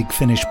from Big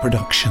Finish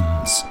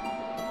Productions.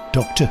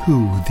 Doctor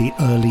Who, The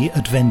Early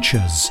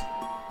Adventures.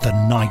 The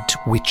Night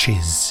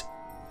Witches.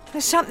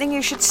 There's something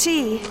you should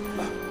see.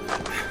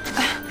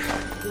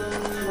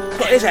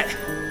 What is it?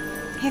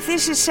 If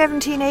this is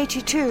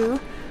 1782,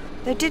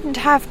 they didn't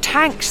have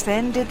tanks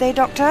then, did they,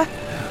 Doctor?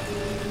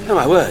 Oh,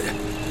 my word.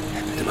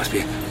 There must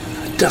be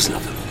a dozen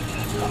of them.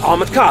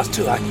 Armoured cars,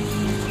 too. I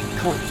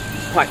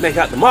can't quite make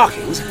out the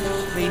markings.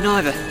 Me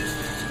neither.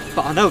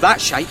 But I know that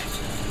shape.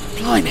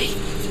 Blimey.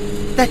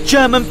 They're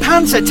German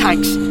panzer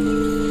tanks.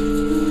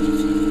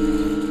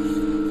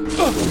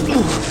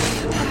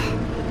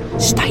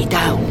 Stay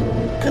down.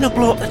 Gonna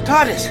blow up the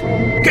TARDIS.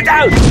 Get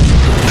down!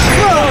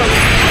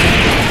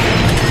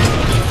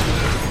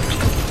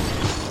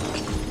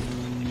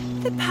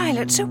 The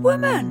pilot's a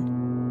woman.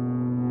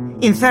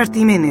 In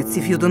 30 minutes,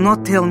 if you do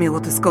not tell me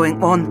what is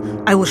going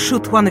on, I will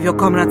shoot one of your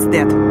comrades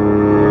dead.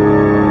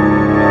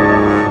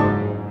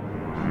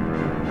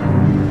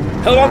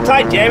 Hold on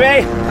tight,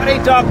 Jamie.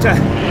 Hurry, Doctor.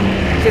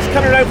 She's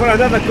coming around for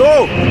another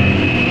go.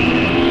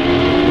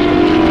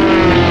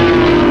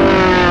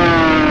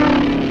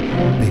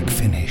 Big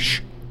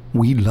Finish.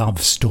 We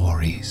love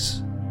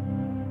stories.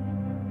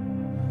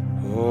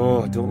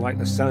 Oh, I don't like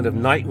the sound of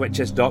Night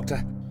Witches,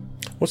 Doctor.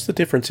 What's the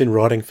difference in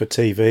writing for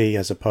TV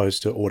as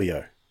opposed to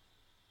audio?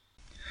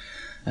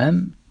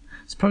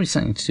 It's probably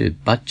something to do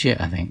with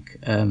budget, I think.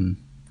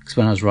 Because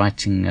when I was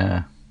writing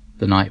The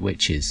Night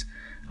Witches,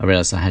 I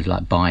realised I had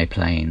like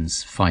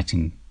biplanes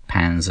fighting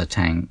Panzer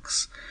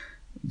tanks,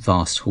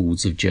 vast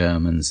hordes of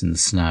Germans in the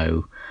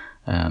snow,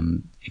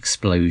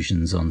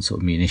 explosions on sort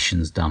of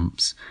munitions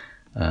dumps.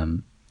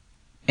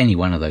 Any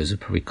one of those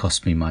would probably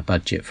cost me my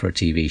budget for a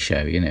TV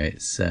show.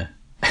 It's so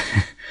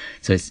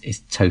it's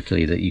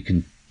totally that you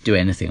can do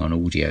anything on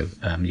audio.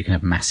 You can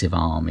have massive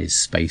armies,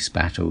 space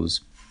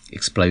battles,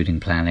 exploding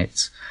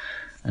planets,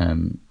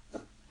 and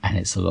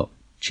it's a lot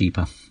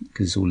cheaper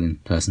because it's all in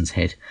a person's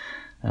head.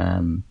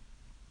 And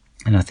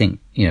I think,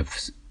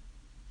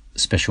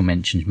 special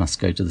mentions must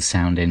go to the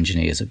sound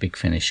engineers at Big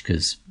Finish,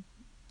 because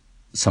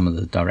some of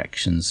the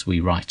directions we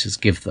writers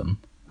give them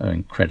are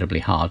incredibly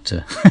hard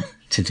to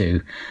to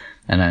do.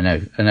 And I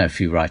know a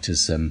few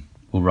writers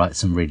will write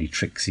some really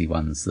tricksy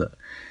ones that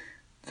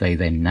they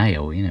then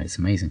nail. It's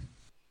amazing.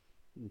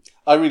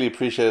 I really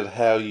appreciated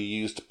how you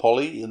used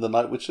Polly in The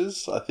Night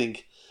Witches. I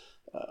think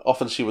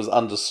often she was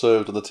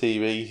underserved in the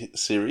TV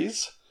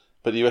series,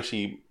 but you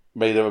actually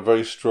made her a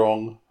very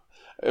strong...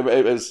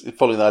 It was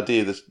following the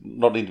idea that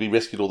not need to be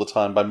rescued all the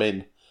time by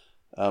men.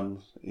 I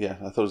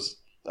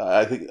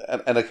think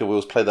Anneke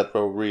Wills played that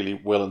role really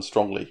well and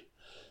strongly.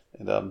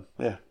 And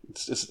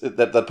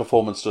that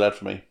performance stood out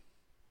for me.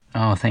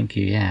 Oh, thank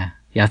you. Yeah,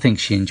 I think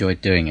she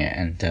enjoyed doing it,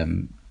 and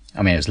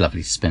it was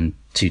lovely to spend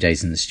 2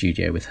 days in the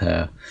studio with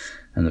her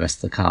and the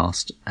rest of the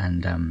cast.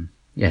 And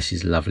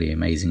she's a lovely,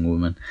 amazing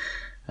woman.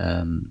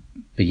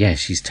 But yeah,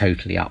 she's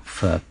totally up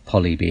for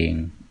Polly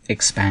being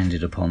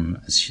expanded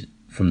upon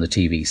from the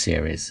TV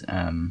series,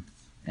 and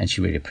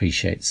she really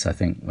appreciates, I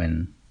think,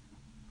 when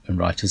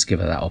writers give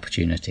her that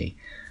opportunity.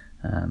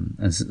 And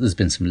there's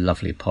been some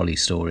lovely Polly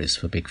stories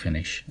for Big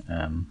Finish,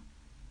 and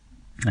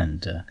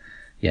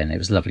it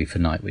was lovely for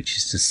Night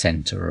Witches to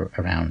centre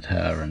around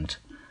her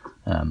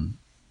and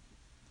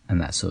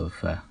that sort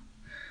of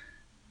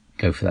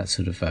go for that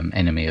sort of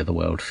enemy of the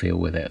world feel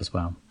with it as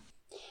well.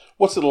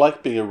 What's it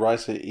like being a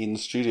writer in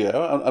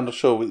studio? I'm not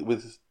sure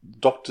with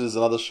Doctors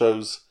and other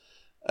shows.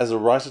 As a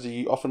writer, do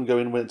you often go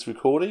in when it's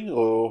recording,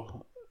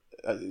 or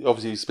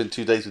obviously you spend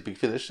 2 days with Big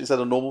Finish? Is that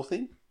a normal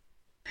thing?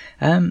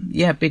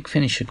 Big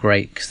Finish are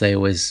great because they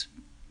always,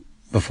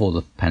 before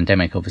the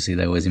pandemic, obviously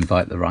they always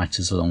invite the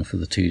writers along for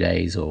the 2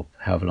 days or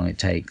however long it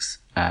takes.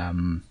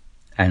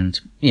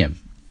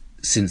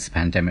 Since the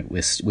pandemic,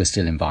 we're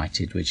still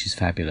invited, which is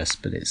fabulous.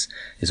 But it's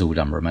all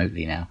done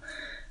remotely now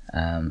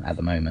at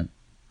the moment.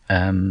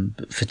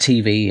 But for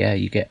TV,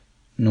 you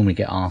normally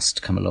get asked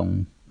to come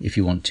along if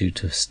you want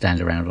to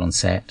stand around on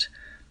set,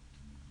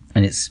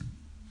 and it's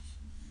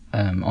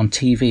on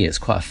TV. It's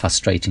quite a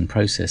frustrating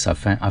process. I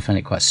found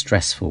it quite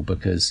stressful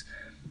because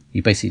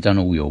you've basically done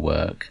all your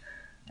work,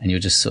 and you're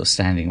just sort of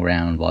standing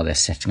around while they're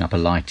setting up a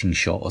lighting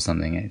shot or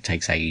something. And it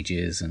takes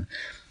ages, and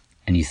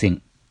you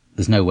think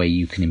there's no way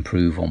you can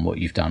improve on what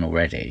you've done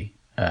already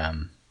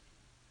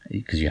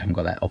because you haven't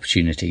got that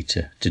opportunity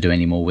to do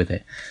any more with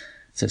it.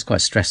 So it's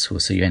quite stressful.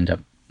 So you end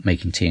up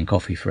making tea and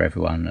coffee for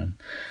everyone and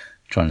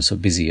trying to sort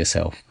of busy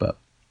yourself. But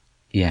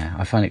yeah,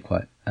 I find it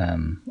quite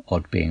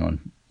odd being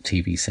on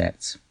TV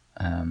sets.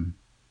 And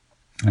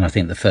I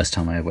think the first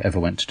time I ever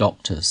went to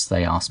Doctors,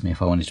 they asked me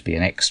if I wanted to be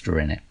an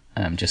extra in it,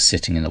 just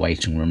sitting in the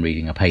waiting room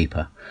reading a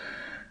paper.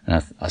 And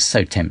I was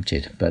so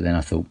tempted, but then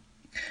I thought,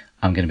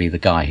 I'm going to be the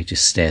guy who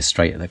just stares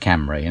straight at the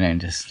camera, and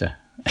just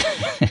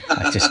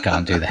I just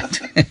can't do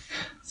that.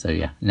 So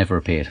yeah, never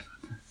appeared.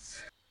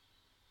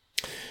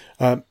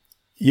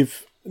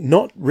 You've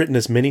not written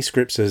as many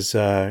scripts as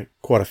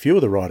quite a few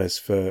of the writers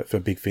for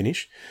Big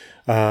Finish,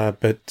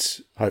 but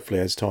hopefully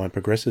as time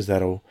progresses,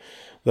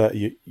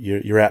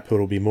 your output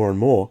will be more and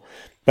more.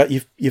 But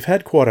you've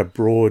had quite a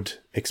broad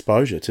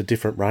exposure to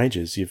different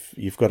ranges.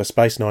 You've got a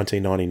Space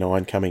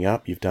 1999 coming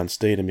up. You've done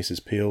Steed and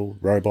Mrs. Peel,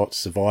 Robots,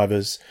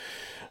 Survivors.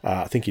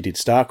 I think you did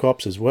Star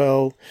Cops as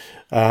well.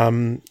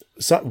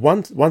 So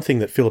one thing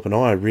that Philip and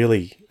I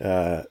really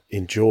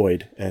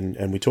enjoyed,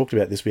 and we talked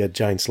about this, we had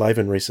Jane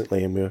Slavin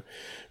recently, and we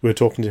were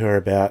talking to her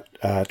about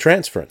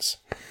transference.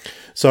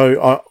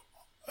 So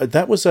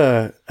that was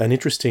an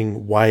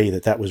interesting way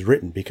that was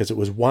written, because it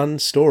was one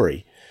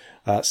story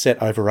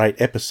set over 8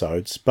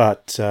 episodes,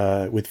 but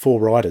with 4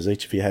 writers,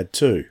 each of you had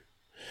 2.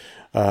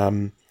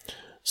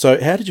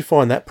 So how did you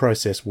find that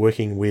process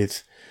working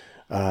with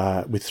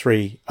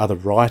 3 other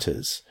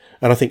writers?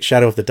 And I think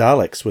Shadow of the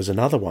Daleks was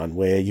another one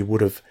where you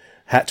would have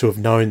had to have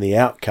known the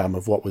outcome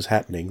of what was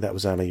happening. That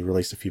was only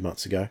released a few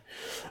months ago.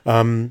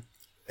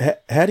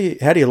 How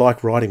do you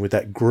like writing with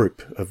that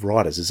group of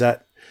writers? Is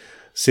that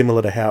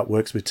similar to how it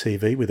works with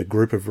TV, with a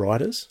group of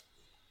writers?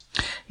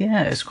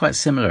 Yeah, it's quite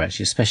similar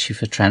actually, especially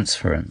for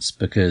transference,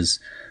 because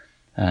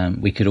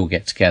we could all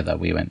get together.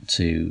 We went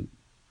to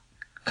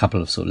a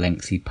couple of sort of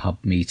lengthy pub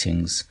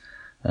meetings.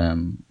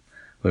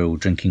 We're all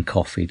drinking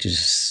coffee to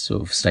just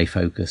sort of stay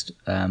focused.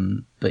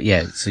 But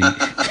yeah, so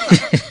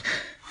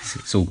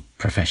it's all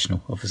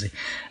professional, obviously.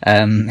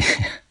 And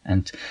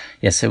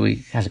yeah, so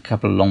we had a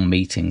couple of long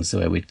meetings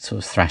where we'd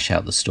sort of thrash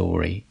out the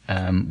story.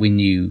 We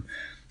knew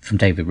from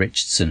David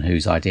Richardson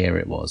whose idea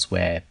it was,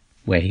 where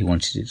he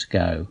wanted it to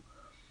go.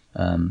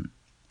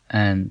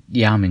 And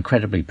yeah, I'm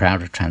incredibly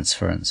proud of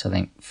Transference. I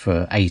think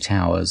for 8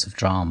 hours of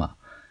drama,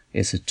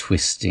 it's a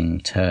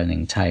twisting,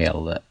 turning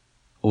tale that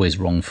always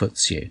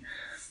wrong-foots you.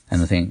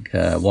 And I think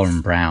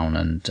Warren Brown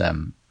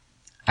and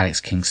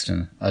Alex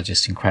Kingston are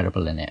just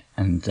incredible in it,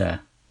 and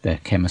their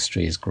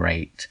chemistry is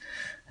great.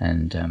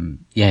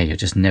 And you're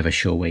just never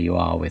sure where you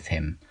are with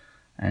him.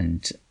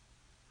 And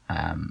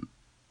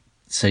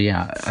so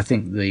I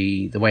think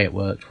the way it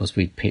worked was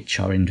we'd pitch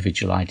our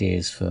individual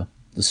ideas for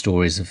the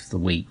stories of the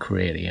week,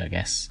 really, I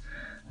guess,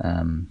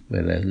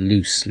 where they're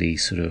loosely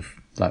sort of,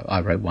 like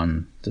I wrote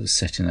one that was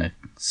set in a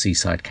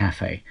seaside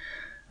cafe,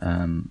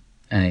 and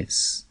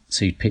it's,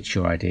 so you'd pitch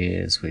your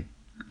ideas, we'd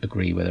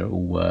agree whether it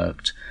all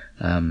worked,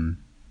 and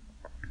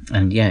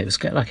it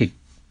was like a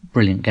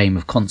brilliant game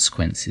of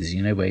consequences,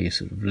 where you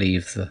sort of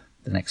leave the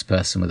next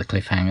person with a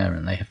cliffhanger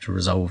and they have to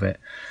resolve it.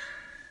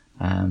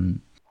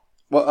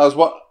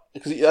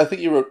 Because I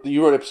think you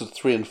wrote episodes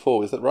 3 and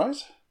 4, is that right?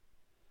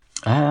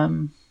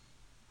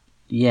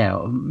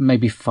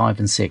 Maybe 5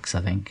 and 6,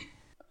 I think.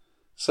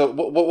 So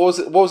what was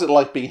it? What was it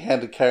like being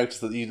handed characters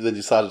that you then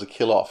decided to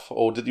kill off,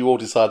 or did you all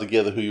decide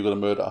together who you were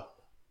going to murder?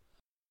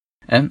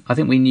 I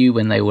think we knew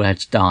when they all had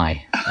to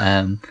die.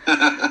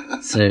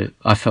 So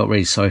I felt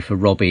really sorry for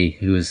Robbie,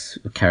 who was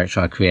a character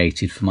I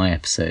created for my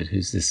episode,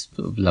 who's this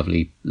sort of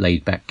lovely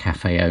laid-back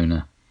cafe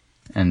owner,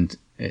 and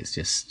it's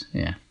just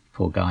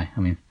poor guy. I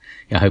mean,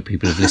 I hope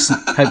people have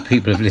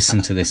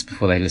listened to this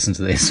before they listen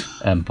to this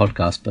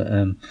podcast. But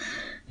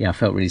I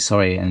felt really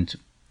sorry, and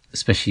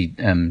especially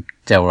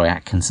Delroy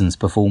Atkinson's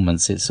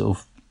performance. It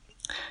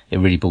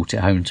really brought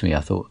it home to me.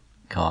 I thought,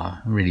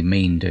 God, I'm really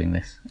mean doing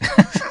this.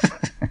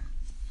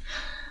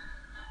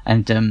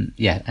 And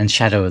and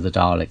Shadow of the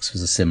Daleks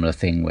was a similar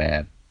thing,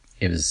 where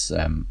it was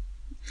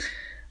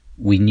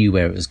we knew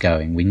where it was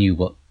going, we knew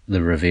what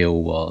the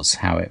reveal was,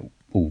 how it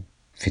all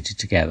fitted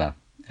together,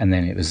 and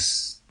then it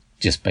was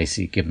just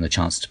basically given the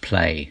chance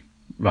to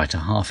write a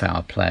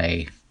half-hour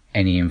play,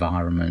 any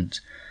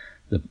environment.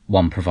 The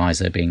one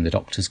proviso being the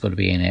Doctor's got to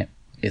be in it.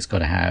 It's got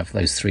to have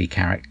those 3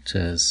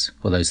 characters,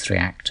 or those 3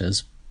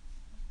 actors,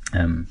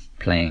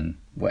 playing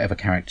whatever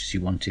characters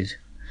you wanted.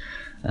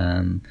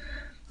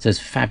 So it's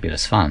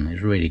fabulous fun.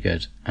 It's really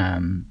good.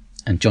 And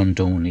John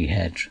Dorney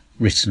had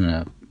written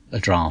a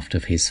draft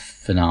of his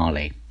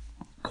finale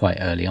quite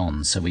early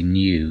on, so we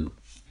knew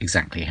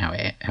exactly how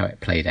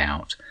it played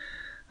out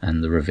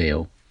and the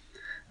reveal.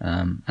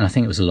 And I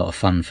think it was a lot of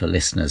fun for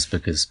listeners,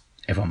 because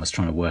everyone was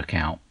trying to work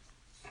out,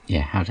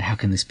 how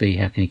can this be?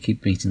 How can he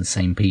keep meeting the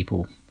same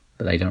people,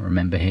 but they don't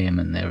remember him,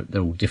 and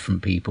they're all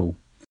different people.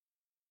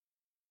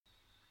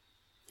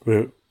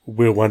 We're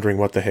wondering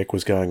what the heck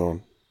was going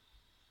on.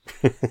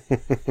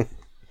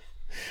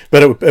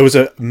 But it was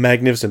a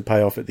magnificent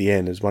payoff at the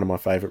end. It was one of my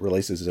favourite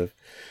releases of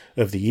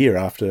the year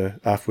after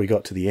we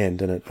got to the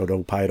end, and it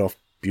all paid off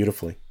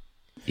beautifully.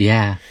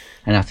 Yeah,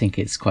 and I think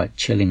it's quite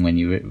chilling when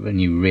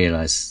you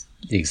realise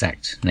the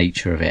exact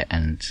nature of it,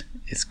 and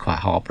it's quite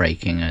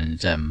heartbreaking.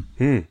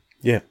 And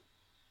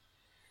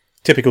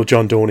typical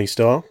John Dorney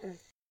style.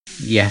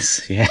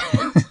 Yes, yeah,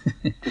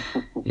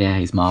 yeah,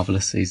 he's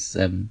marvellous. He's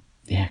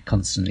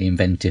constantly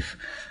inventive,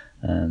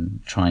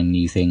 trying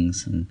new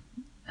things, and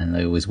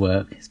they always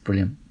work. It's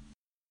brilliant.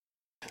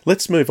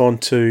 Let's move on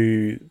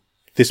to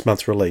this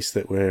month's release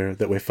that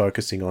we're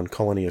focusing on,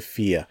 Colony of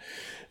Fear.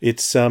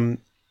 It's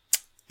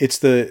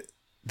the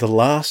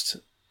last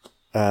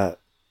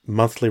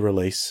monthly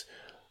release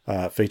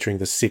featuring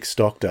the Sixth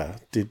Doctor.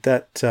 Did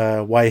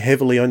that weigh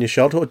heavily on your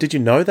shoulder, or did you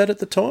know that at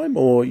the time,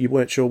 or you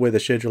weren't sure where the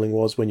scheduling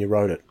was when you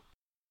wrote it?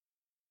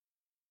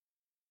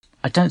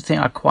 I don't think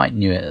I quite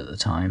knew it at the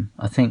time.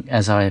 I think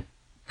as I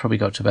probably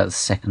got to about the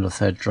second or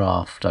third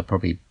draft, I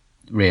probably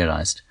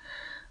realised.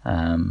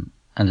 And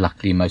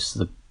luckily most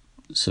of the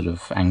sort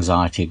of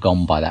anxiety had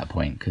gone by that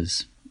point,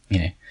 because,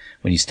 when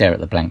you stare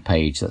at the blank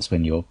page, that's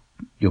when you're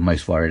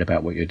most worried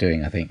about what you're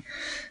doing, I think.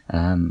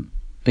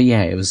 But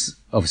yeah, it was,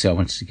 obviously I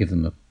wanted to give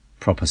them a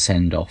proper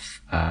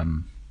send-off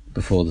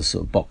before the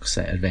sort of box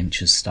set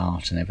adventures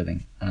start and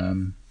everything.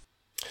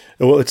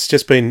 Well, it's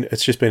just been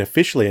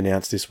officially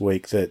announced this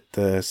week that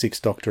the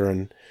Sixth Doctor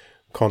and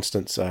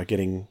Constance are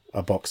getting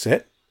a box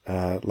set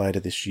later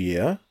this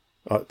year.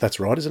 That's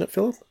right, isn't it,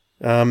 Philip?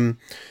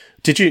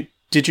 Did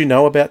you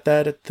know about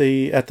that at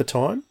the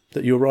time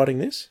that you were writing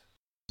this?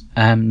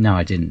 No,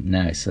 I didn't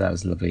know. So that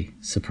was a lovely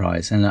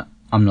surprise, and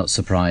I'm not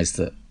surprised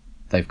that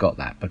they've got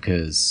that,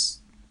 because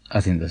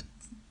I think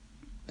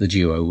the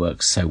duo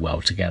works so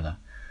well together.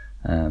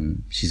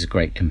 She's a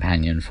great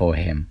companion for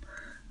him.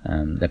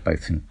 They're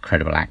both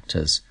incredible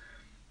actors,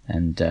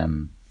 and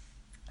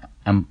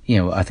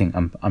I think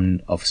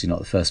I'm obviously not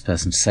the first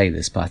person to say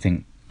this, but I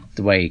think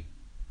the way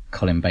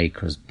Colin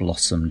Baker has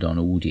blossomed on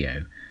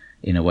audio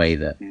in a way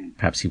that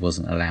perhaps he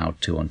wasn't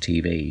allowed to on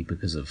TV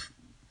because of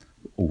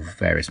all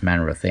various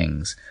manner of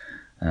things.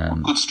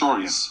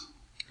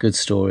 Good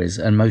stories,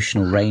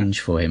 emotional range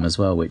for him as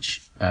well,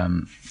 which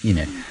I'm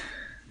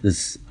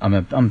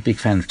a big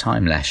fan of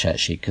Time Lash,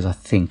 actually, because I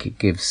think it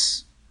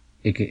gives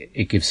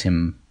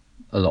him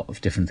a lot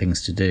of different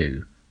things to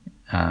do,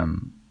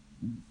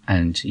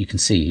 and you can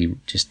see he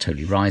just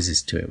totally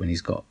rises to it when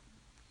he's got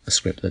a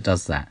script that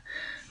does that.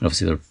 And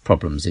obviously there are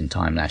problems in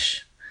Time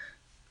Lash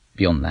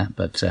beyond that,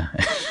 but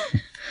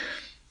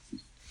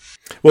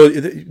Well,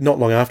 not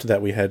long after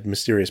that, we had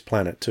Mysterious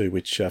Planet too,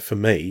 which for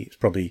me is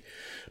probably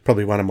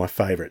one of my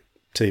favourite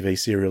TV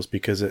serials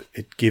because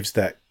it gives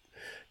that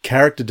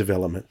character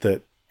development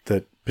that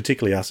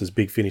particularly us as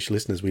Big Finish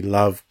listeners, we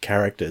love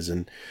characters,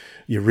 and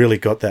you really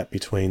got that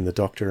between the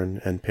Doctor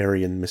and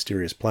Perry and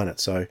Mysterious Planet.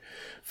 So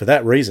for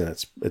that reason,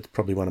 it's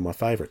probably one of my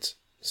favourites.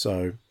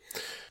 So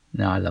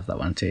no, I love that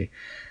one too.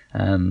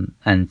 And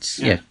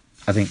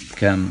I think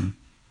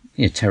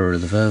Terror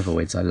of the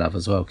Vervoids I love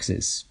as well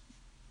because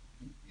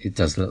it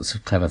does lots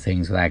of clever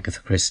things with Agatha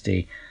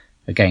Christie.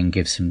 Again,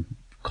 gives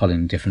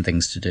Colin different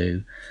things to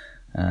do.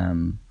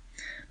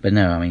 But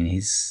no, I mean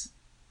he's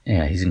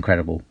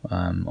incredible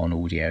on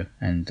audio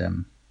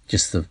and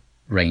just the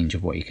range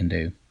of what you can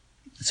do.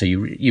 So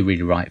you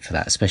really write for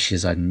that, especially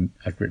as I'd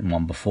written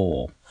one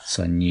before,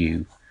 so I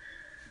knew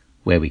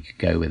where we could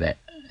go with it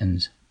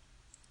and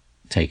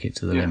take it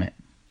to the limit.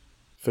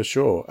 For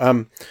sure.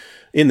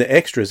 In the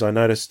extras, I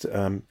noticed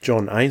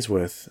John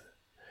Ainsworth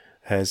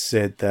has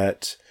said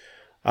that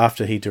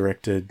after he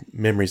directed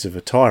Memories of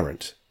a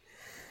Tyrant,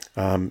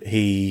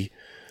 he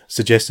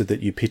suggested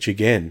that you pitch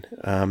again.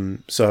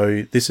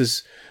 So this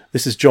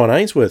is John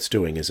Ainsworth's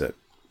doing, is it?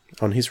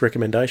 On his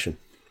recommendation?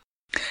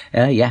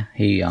 Yeah,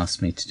 he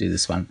asked me to do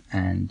this one,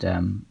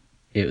 and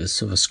it was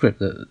sort of a script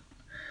that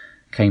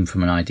came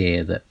from an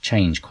idea that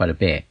changed quite a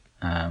bit.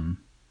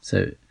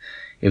 So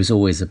it was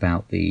always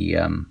about the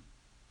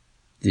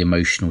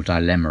emotional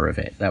dilemma of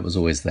it. That was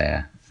always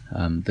there.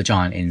 The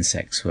giant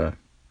insects were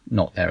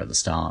not there at the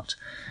start.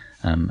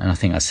 And I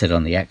think I said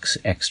on the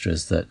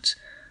extras that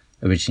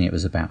originally it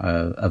was about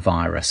a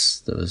virus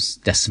that was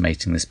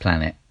decimating this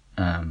planet.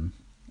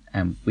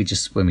 And we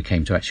just, when we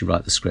came to actually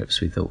write the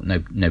scripts, we thought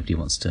nobody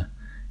wants to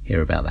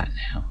hear about that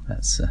now.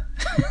 That's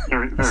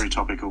very, very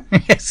topical.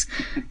 Yes.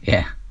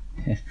 Yeah.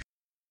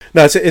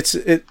 No, it's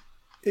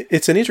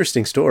an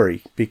interesting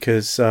story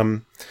because,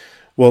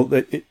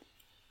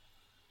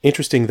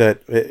 interesting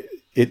that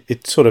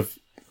it sort of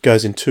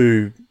goes in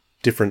two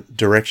different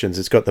directions.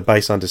 It's got the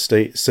base under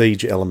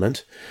siege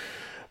element,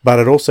 but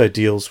it also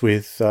deals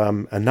with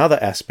another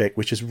aspect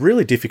which is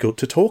really difficult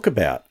to talk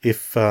about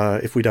if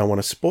we don't want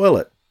to spoil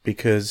it.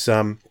 Because,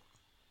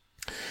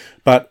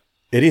 but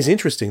it is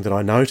interesting that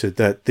I noted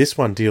that this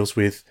one deals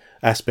with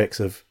aspects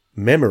of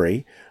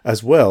memory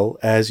as well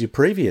as your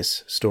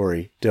previous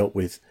story dealt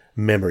with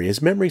memory.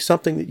 Is memory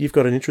something that you've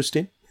got an interest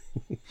in?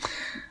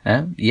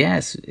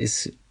 Yes,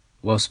 it's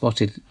well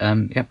spotted.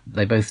 Yep,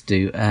 they both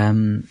do.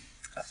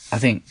 I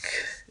think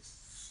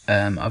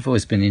I've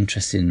always been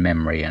interested in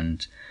memory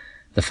and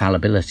the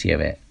fallibility of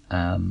it.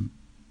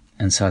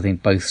 And so I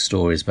think both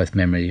stories, both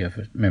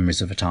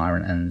Memories of a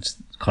Tyrant and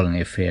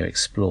Colony of Fear,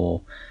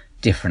 explore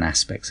different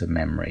aspects of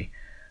memory.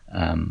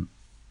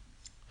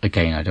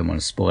 Again, I don't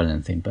want to spoil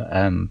anything, but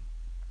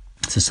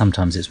so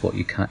sometimes it's what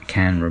you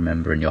can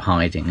remember and you're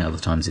hiding. Other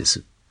times it's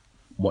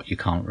what you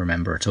can't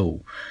remember at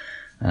all.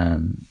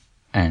 And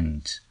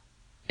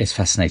it's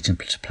fascinating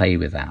to play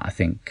with that. I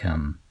think,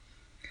 and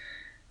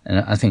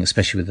I think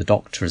especially with the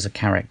Doctor as a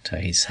character,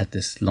 he's had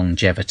this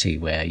longevity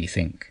where you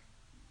think,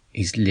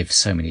 he's lived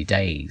so many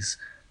days.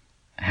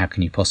 How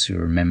can you possibly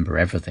remember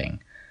everything?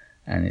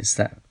 And it's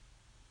that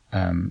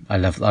I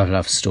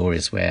love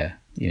stories where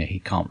he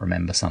can't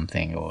remember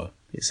something, or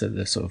it's at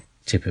the sort of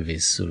tip of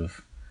his sort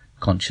of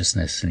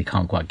consciousness and he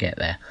can't quite get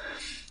there.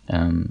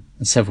 And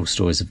several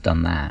stories have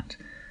done that.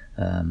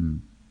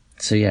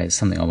 So yeah, it's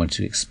something I want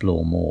to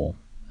explore more,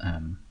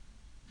 and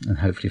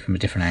hopefully from a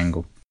different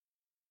angle.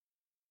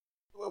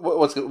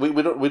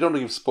 We don't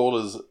give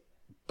spoilers.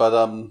 But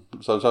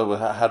so I'm talking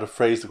about how to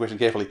phrase the question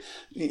carefully.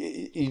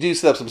 You do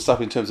set up some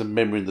stuff in terms of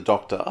memory in the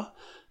Doctor.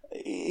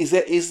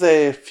 Is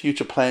there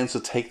future plans to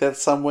take that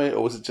somewhere,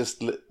 or is it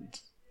just?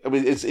 I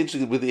mean, it's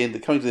interesting with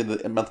coming to the end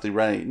of the monthly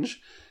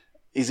range.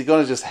 Is it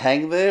going to just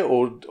hang there,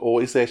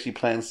 or is there actually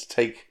plans to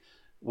take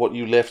what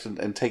you left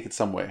and take it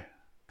somewhere?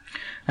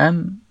 I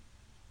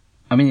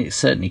mean, it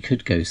certainly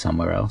could go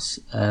somewhere else.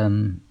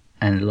 And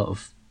a lot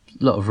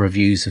of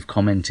reviews have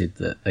commented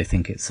that they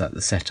think it's like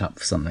the setup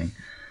for something.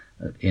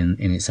 In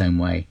its own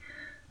way.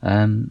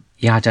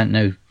 I don't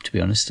know, to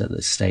be honest, at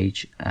this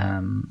stage.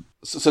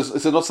 So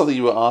it's not something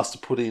you were asked to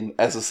put in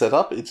as a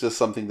setup, it's just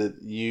something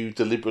that you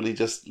deliberately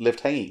just left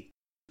hanging?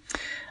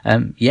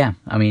 Yeah,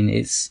 I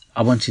mean,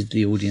 I wanted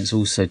the audience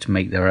also to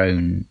make their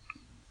own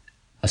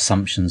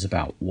assumptions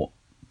about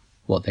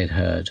what they'd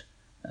heard,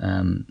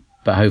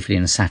 but hopefully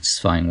in a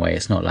satisfying way.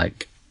 It's not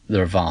like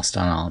there are vast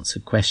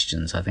unanswered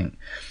questions. I think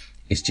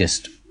it's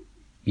just,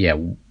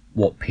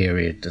 what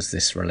period does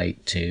this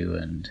relate to?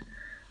 And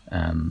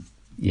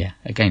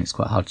again, it's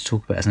quite hard to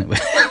talk about, isn't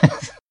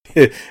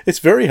it? It's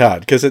very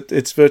hard because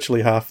it's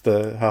virtually half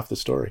the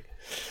story.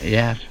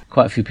 Yeah,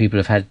 quite a few people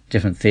have had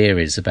different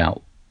theories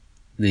about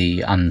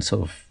the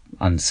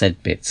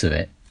unsaid bits of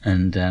it,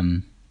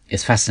 and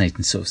it's fascinating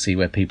to sort of see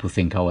where people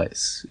think,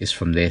 it's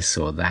from this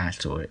or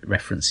that, or it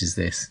references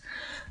this,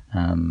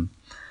 and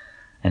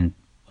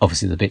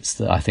obviously the bits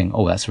that I think,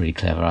 that's really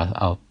clever,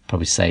 I'll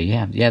probably say,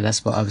 yeah,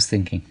 that's what I was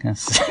thinking.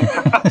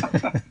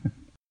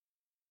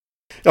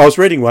 I was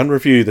reading one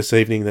review this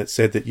evening that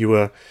said that you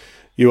were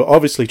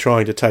obviously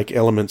trying to take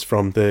elements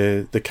from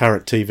the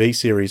current TV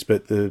series,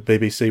 but the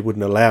BBC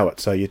wouldn't allow it,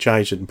 so you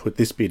changed it and put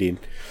this bit in.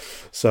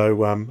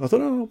 So I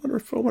thought,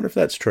 I wonder if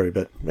that's true.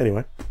 But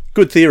anyway,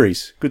 good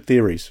theories.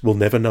 We'll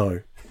never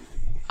know.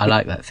 I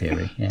like that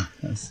theory. Yeah.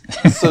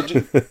 So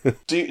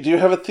do you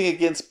have a thing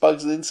against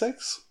bugs and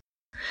insects?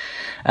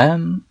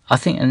 I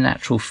think a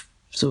natural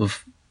sort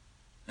of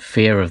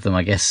fear of them,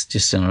 I guess,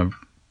 just on a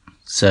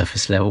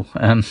surface level.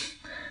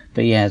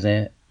 But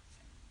yeah,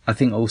 I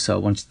think also I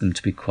wanted them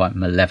to be quite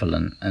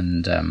malevolent,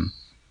 and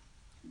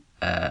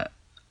I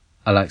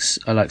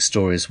like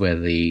stories where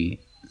the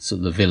sort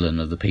of the villain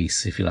of the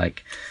piece, if you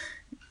like,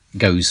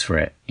 goes for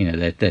it. You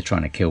know, they're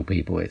trying to kill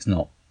people.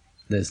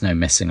 There's no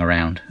messing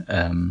around.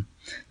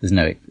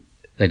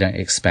 They don't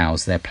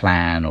espouse their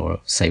plan or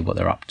say what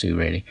they're up to,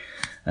 really.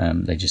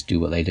 They just do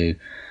what they do.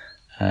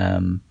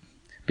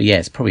 But yeah,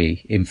 it's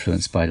probably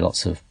influenced by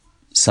lots of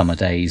summer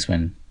days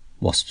when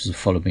wasps have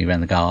followed me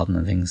around the garden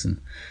and things,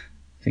 and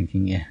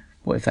thinking, yeah,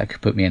 what if that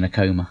could put me in a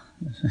coma?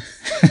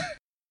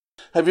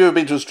 Have you ever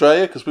been to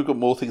Australia? Because we've got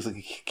more things that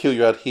can kill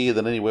you out here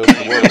than anywhere else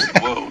in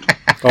the world.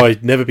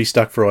 I'd never be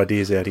stuck for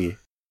ideas out here.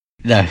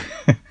 No,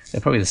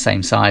 they're probably the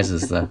same size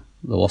as the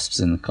wasps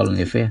in the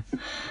Colony of Fear.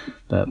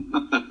 But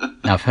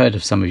I've heard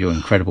of some of your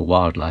incredible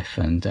wildlife,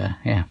 and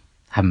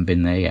haven't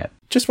been there yet.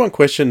 Just one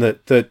question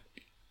that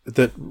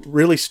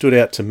really stood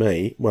out to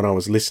me when I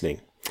was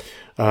listening.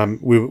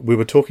 We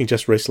were talking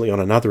just recently on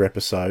another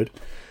episode,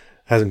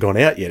 hasn't gone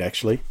out yet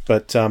actually,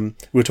 but we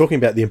were talking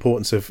about the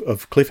importance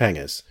of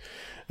cliffhangers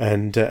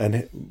and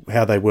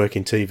how they work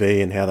in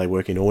TV and how they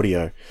work in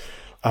audio.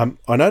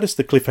 I noticed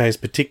the cliffhangers,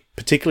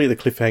 particularly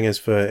the cliffhangers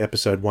for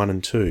episode 1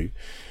 and 2.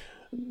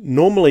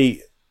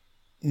 Normally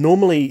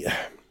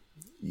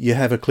you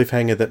have a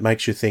cliffhanger that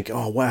makes you think,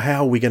 oh, wow,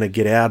 how are we going to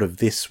get out of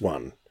this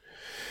one?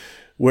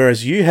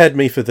 Whereas you had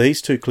me for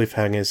these 2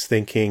 cliffhangers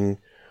thinking,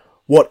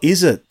 what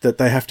is it that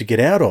they have to get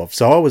out of?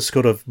 So I was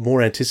sort of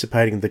more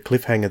anticipating the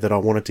cliffhanger that I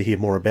wanted to hear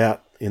more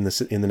about in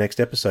the next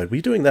episode. Were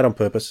you doing that on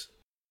purpose?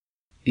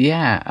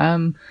 Yeah. I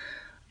mean,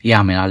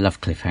 I love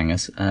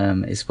cliffhangers.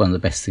 It's one of the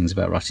best things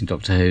about writing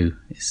Doctor Who.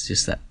 It's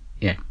just that,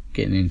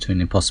 getting into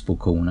an impossible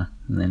corner.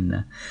 And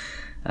then,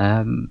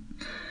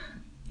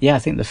 I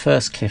think the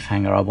first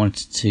cliffhanger I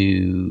wanted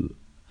to,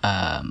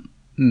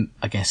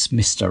 I guess,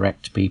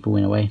 misdirect people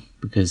in a way,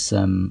 because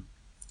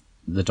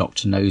the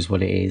Doctor knows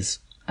what it is.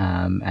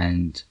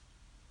 And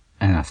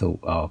I thought,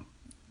 oh,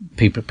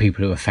 people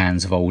who are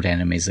fans of old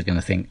enemies are going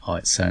to think, oh,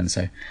 it's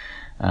so-and-so.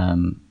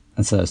 And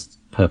so it's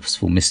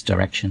purposeful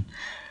misdirection.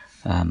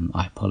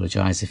 I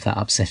apologise if that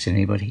upset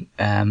anybody.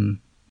 I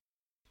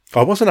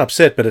wasn't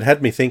upset, but it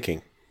had me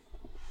thinking,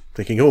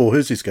 oh,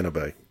 who's this going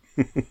to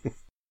be?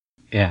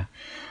 Yeah.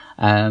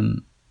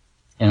 And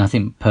I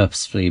think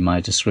purposefully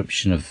my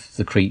description of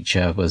the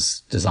creature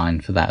was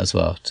designed for that as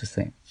well, to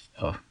think,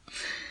 oh,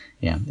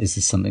 yeah, is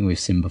this something we've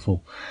seen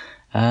before?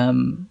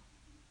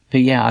 But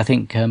yeah, I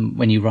think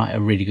when you write a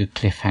really good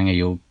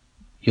cliffhanger,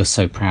 you're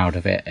so proud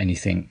of it, and you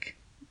think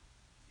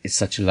it's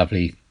such a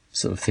lovely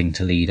sort of thing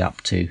to lead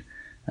up to.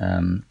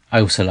 I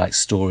also like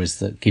stories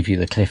that give you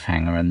the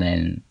cliffhanger and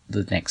then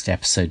the next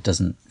episode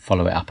doesn't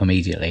follow it up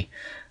immediately.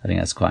 I think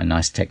that's quite a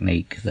nice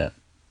technique that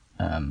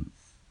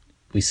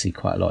we see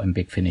quite a lot in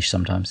Big Finish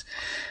sometimes.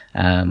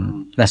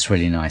 That's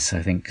really nice,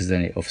 I think, because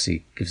then it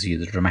obviously gives you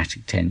the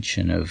dramatic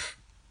tension of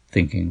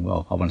thinking,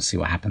 well, I want to see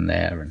what happened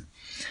there.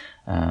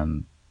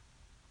 And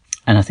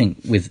I think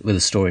with a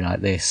story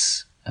like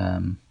this,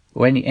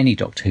 or any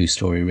Doctor Who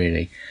story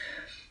really,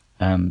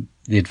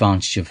 the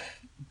advantage of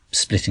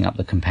splitting up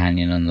the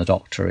companion and the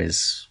Doctor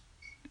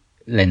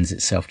lends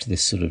itself to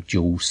this sort of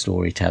dual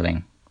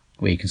storytelling,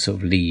 where you can sort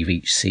of leave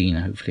each scene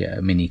hopefully at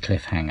a mini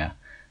cliffhanger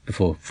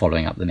before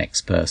following up the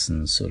next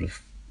person's sort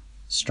of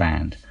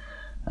strand.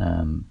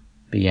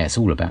 But yeah, it's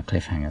all about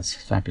cliffhangers.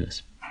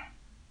 Fabulous.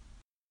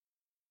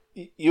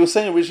 You were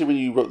saying originally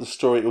when you wrote the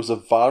story it was a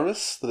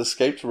virus that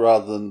escaped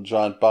rather than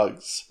giant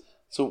bugs.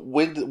 So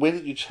when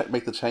did you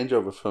make the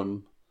changeover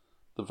from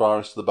the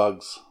virus to the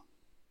bugs?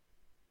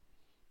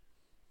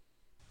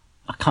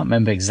 I can't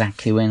remember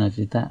exactly when I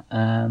did that.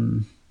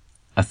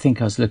 I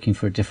think I was looking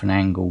for a different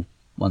angle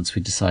once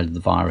we decided the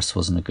virus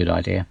wasn't a good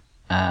idea.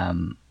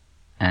 And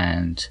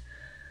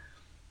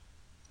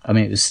I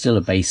mean, it was still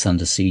a base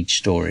under siege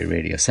story,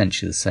 really.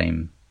 Essentially the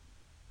same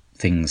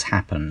things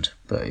happened,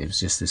 but it was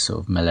just this sort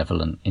of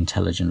malevolent,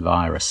 intelligent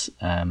virus.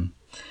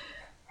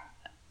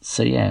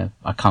 So yeah,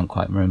 I can't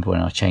quite remember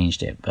when I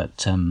changed it,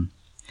 but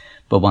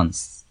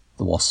once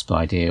the wasp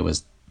idea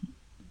was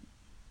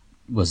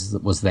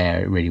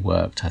there, it really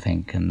worked, I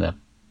think, and the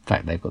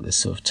fact they've got this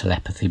sort of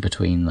telepathy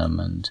between them,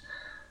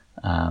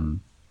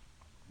 and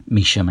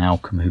Misha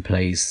Malcolm, who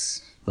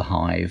plays the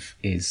Hive,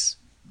 is,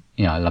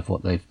 I love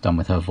what they've done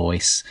with her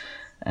voice,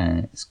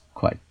 and it's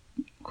quite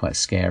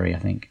scary, I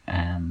think.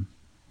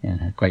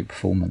 A great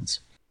performance.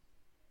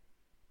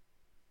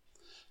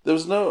 There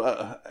was no,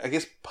 I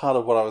guess part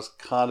of what I was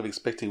kind of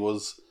expecting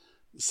was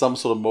some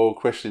sort of moral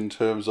question in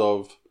terms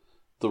of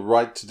the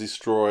right to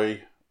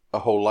destroy a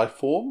whole life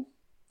form.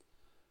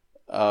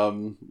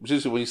 Which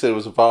is when you said it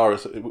was a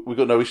virus, we've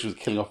got no issues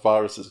with killing off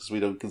viruses because we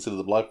don't consider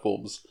them life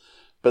forms.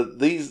 But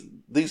these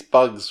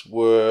bugs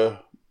were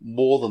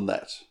more than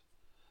that.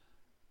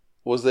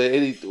 Was there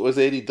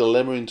any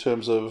dilemma in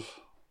terms of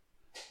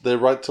their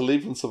right to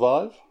live and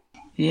survive?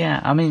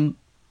 Yeah, I mean,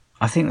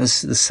 I think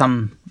there's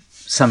some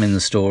in the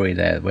story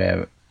there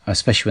where,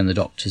 especially when the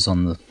Doctor's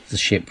on the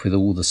ship with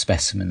all the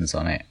specimens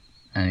on it,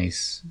 and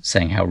he's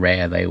saying how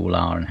rare they all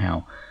are and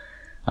how,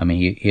 I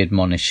mean, he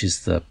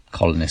admonishes the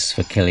colonists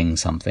for killing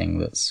something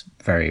that's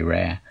very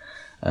rare.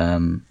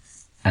 And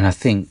I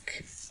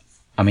think,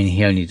 I mean,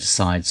 he only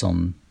decides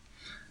on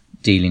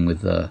dealing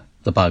with the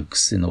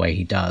bugs in the way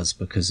he does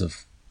because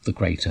of the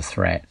greater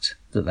threat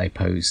that they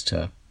pose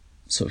to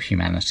sort of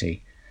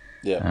humanity.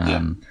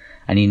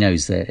 And he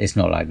knows that it's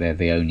not like they're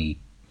the only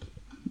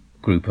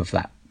group of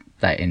that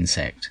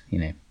insect, you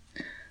know.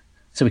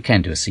 So we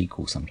can do a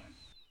sequel sometime.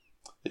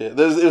 Yeah,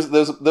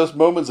 there's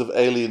moments of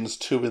Aliens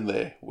 2 in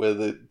there where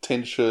the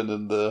tension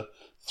and the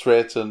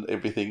threat and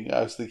everything.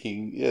 I was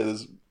thinking,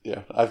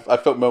 I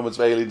felt moments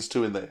of Aliens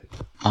 2 in there.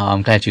 Oh,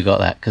 I'm glad you got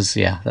that because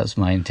that was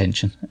my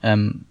intention.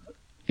 I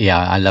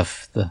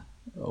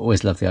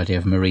always love the idea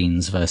of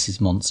Marines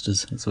versus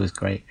monsters. It's always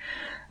great.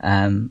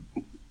 There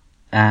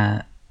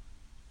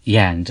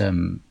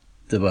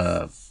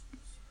were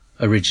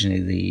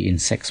originally the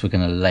insects were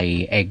going to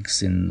lay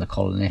eggs in the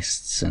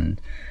colonists, and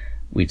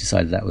we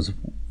decided that was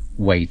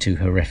way too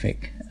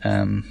horrific.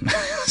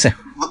 So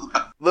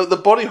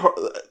the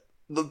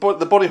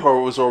body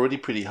horror was already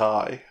pretty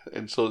high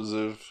in terms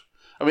of.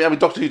 I mean,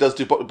 Doctor Who does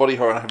do body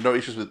horror, and I have no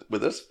issues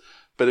with it,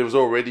 but it was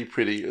already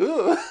pretty.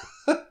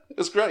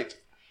 It's great.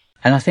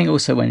 And I think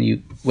also when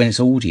it's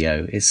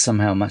audio, it's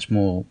somehow much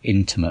more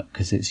intimate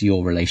because it's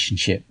your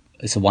relationship.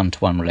 It's a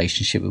one-to-one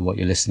relationship with what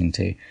you're listening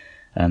to,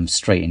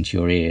 straight into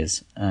your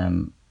ears.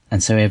 And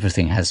so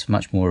everything has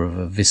much more of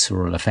a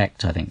visceral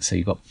effect, I think. So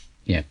you've got,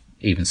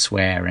 even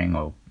swearing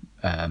or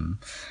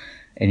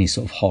any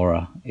sort of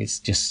horror. It's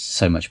just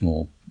so much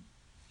more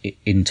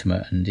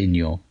intimate and in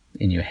your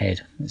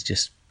head. It's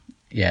just,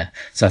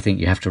 So I think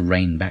you have to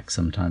rein back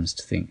sometimes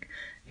to think,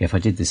 if I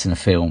did this in a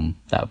film,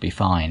 that would be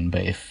fine.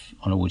 But if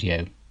on audio,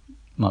 it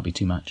might be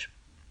too much.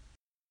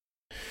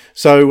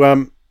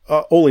 So,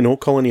 all in all,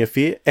 Colony of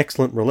Fear,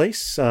 excellent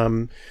release.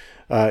 You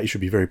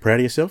should be very proud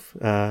of yourself.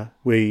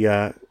 We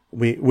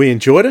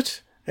enjoyed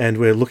it, and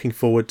we're looking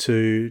forward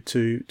to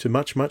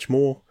much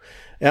more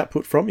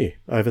output from you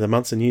over the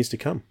months and years to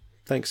come.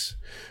 Thanks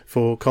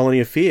for Colony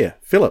of Fear,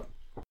 Philip.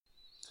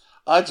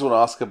 I just want to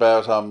ask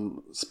about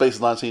Space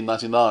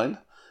 1999.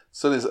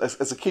 So,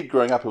 as a kid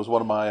growing up, it was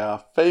one of my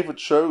favourite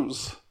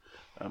shows.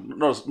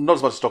 Not as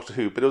much as Doctor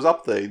Who, but it was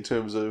up there in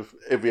terms of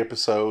every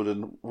episode,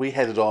 and we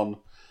had it on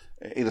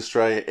in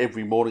Australia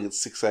every morning at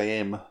 6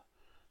 a.m.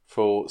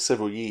 for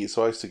several years.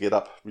 So I used to get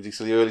up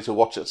ridiculously early to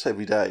watch it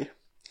every day.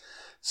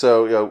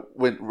 So,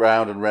 went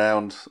round and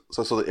round.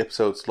 So I saw the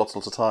episodes lots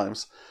of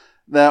times.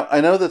 Now,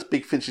 I know that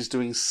Big Finish is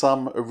doing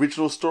some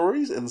original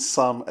stories and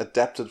some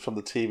adapted from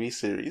the TV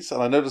series.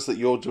 And I noticed that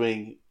you're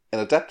doing an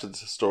adapted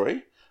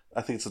story.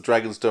 I think it's The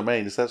Dragon's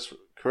Domain. Is that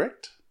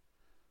correct?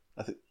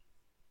 I think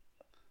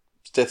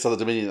Death's Other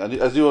Dominion.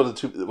 I do one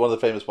of the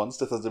famous ones,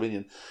 Death's Other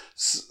Dominion.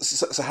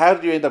 So how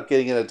did you end up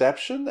getting an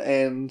adaptation?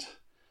 And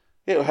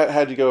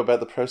how do you go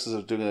about the process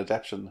of doing an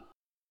adaptation?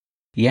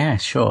 Yeah,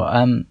 sure.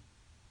 I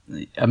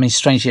mean,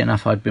 strangely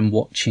enough, I'd been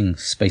watching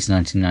Space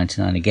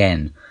 1999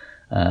 again.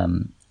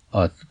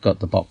 I've got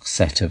the box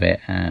set of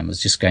it and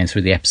was just going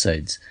through the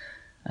episodes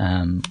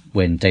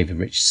when David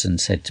Richardson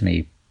said to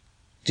me,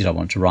 did I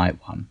want to write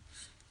one?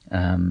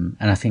 And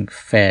I think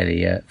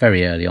very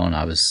early on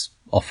I was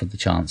offered the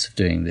chance of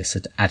doing this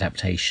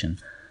adaptation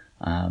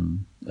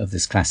of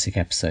this classic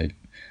episode.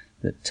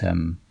 That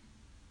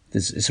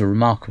it's a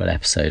remarkable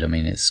episode. I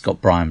mean, it's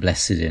got Brian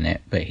Blessed in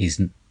it, but he's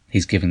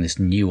giving this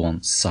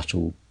nuanced,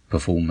 subtle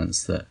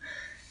performance that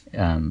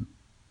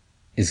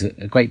is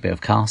a great bit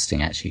of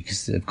casting, actually,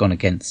 because they've gone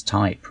against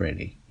type,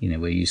 really.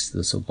 We're used to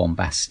the sort of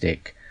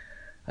bombastic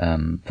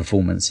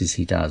performances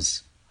he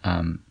does,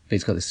 but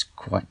he's got this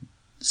quite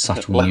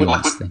subtle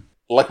nuance thing.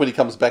 Like when he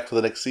comes back for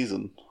the next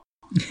season.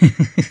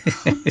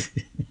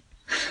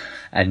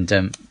 and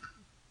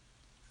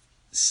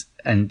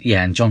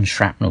John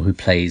Shrapnel, who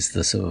plays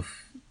the sort of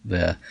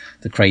the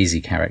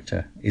crazy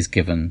character, is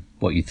given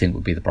what you'd think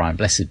would be the Brian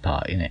Blessed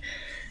part in it.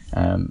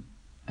 But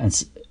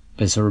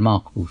it's a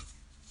remarkable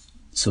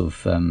sort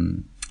of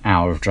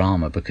hour of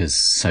drama because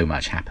so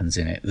much happens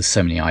in it. There's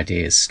so many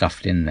ideas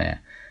stuffed in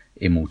there: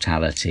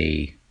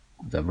 immortality,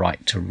 the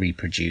right to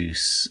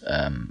reproduce,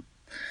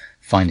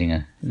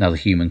 finding another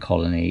human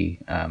colony.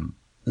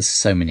 There's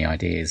so many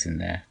ideas in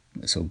there,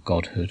 sort of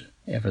godhood,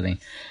 everything.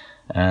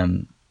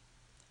 And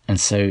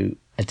so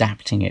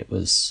adapting it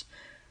was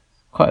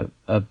quite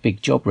a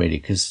big job, really,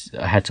 because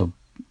I had to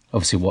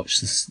obviously watch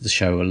the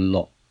show a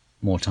lot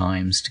more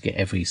times to get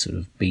every sort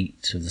of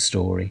beat of the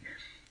story.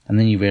 And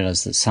then you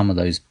realise that some of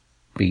those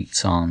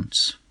beats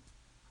aren't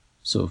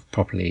sort of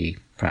properly,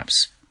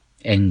 perhaps,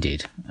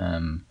 ended.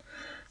 So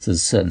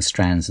there's certain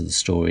strands of the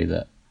story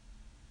that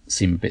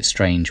seem a bit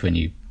strange when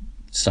you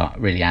start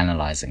really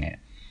analysing it.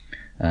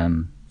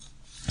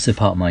 So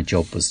part of my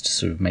job was to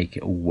sort of make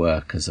it all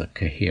work as a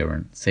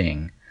coherent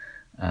thing,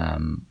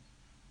 and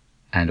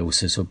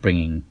also sort of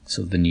bringing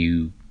sort of the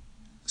new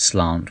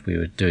slant we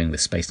were doing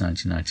with Space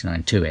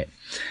 1999 to it.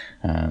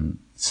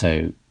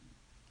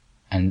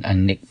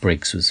 And Nick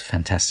Briggs was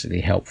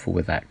fantastically helpful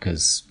with that,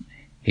 because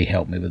he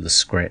helped me with the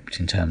script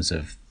in terms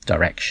of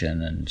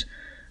direction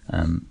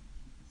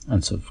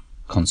and sort of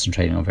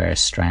concentrating on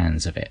various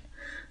strands of it.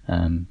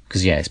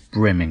 Because it's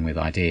brimming with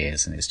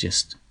ideas, and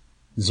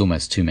there's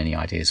almost too many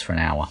ideas for an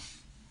hour.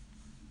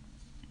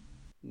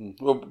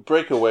 Well,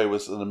 Breakaway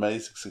was an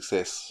amazing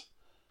success.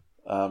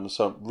 So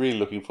I'm really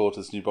looking forward to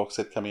this new box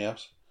set coming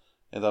out.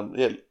 And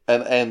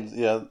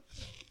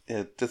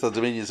Death of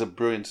Dominion is a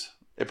brilliant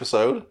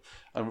episode.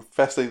 I'm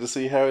fascinated to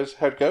see how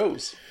it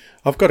goes.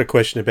 I've got a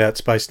question about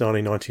Space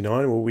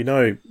 1999. Well, we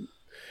know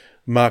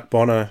Mark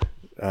Bonner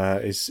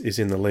is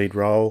in the lead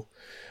role.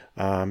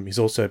 He's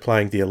also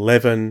playing the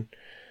 11,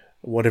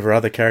 whatever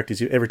other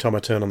characters. Every time I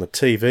turn on the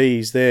TV,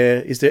 he's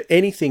there. Is there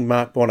anything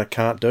Mark Bonner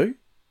can't do?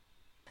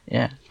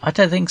 Yeah, I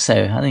don't think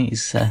so. I think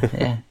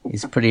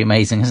he's pretty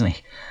amazing, isn't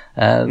he?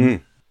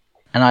 And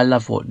I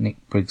love what Nick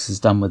Briggs has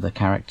done with the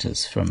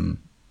characters from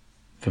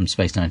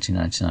Space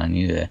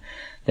 1999.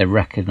 They're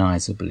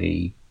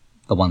recognisably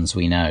the ones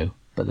we know,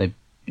 but they,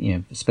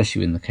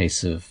 especially in the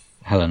case of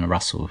Helena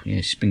Russell,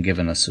 she's been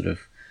given a sort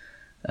of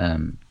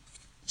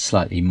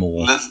slightly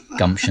more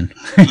gumption,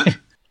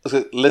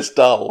 less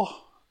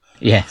dull.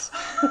 Yes.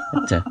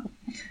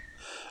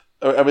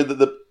 I mean,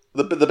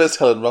 the best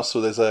Helen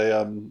Russell. There's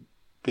a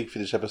Big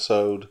Finish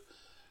episode,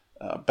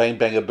 Bang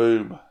Bang a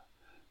Boom,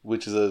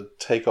 which is a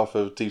takeoff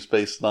of Deep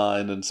Space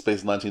Nine and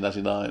Space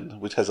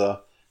 1999, which has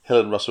a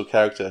Helen Russell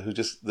character who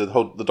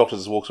the Doctor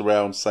just walks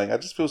around saying, "I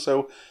just feel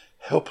so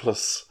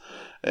helpless,"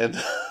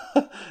 and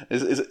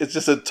it's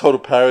just a total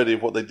parody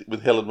of what they did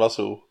with Helen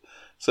Russell.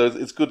 So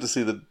it's good to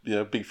see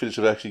that Big Finish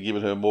have actually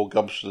given her more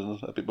gumption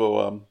and a bit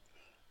more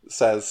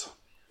sass.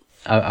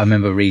 I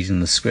remember reading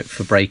the script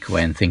for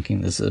Breakaway and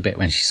thinking there's a bit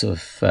when she sort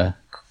of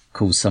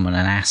calls someone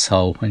an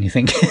asshole, and you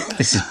think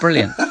this is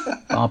brilliant.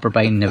 Barbara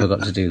Bain never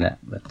got to do that,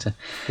 but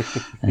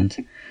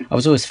and I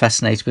was always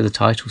fascinated with the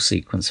title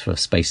sequence for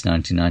Space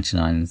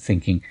 1999 and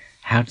thinking,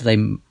 how do they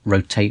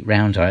rotate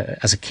round her?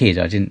 As a kid,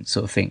 I didn't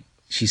sort of think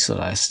she's sort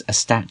of a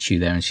statue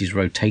there and she's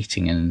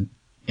rotating, and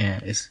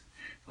it's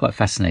quite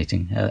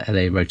fascinating how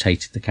they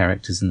rotated the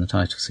characters in the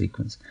title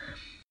sequence.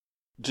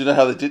 Do you know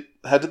how they did?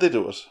 How did they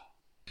do it?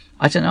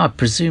 I don't know. I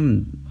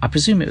presume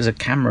it was a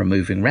camera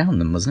moving round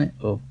them, wasn't it?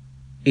 Or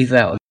either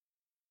that. Or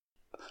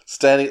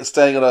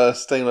Staying on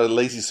a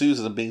lazy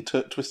Susan and being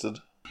twisted.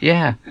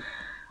 Yeah,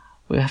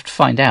 we have to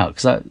find out,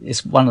 because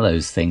it's one of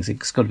those things.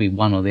 It's got to be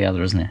one or the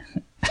other, isn't it?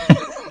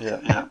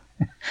 Yeah.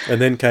 And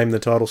then came the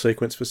title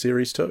sequence for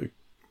Series 2.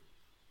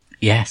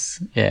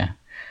 Yes, yeah.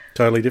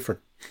 Totally different.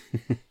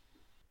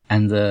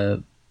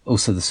 And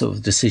also the sort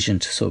of decision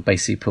to sort of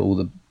basically put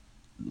all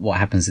what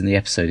happens in the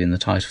episode in the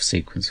title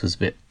sequence was a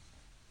bit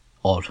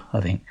odd,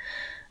 I think.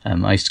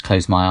 I used to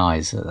close my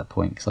eyes at that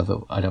point because I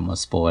thought I don't want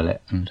to spoil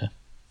it. And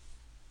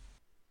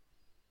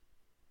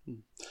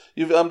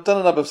you've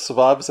done a number of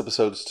Survivors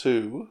episodes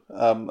too.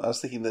 I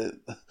was thinking that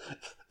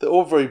they're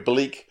all very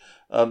bleak,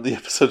 the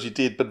episodes you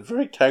did, but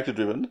very character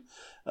driven.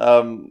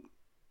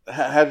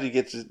 How did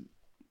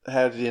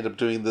you end up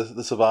doing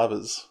the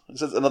Survivors?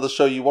 Is that another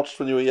show you watched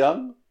when you were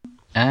young?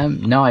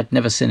 No, I'd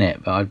never seen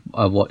it, but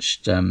I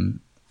watched all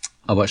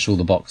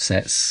the box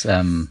sets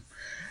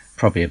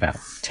probably about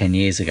 10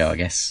 years ago, I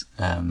guess.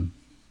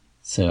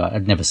 So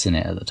I'd never seen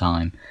it at the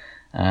time.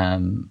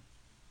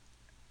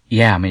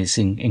 Yeah, I mean, it's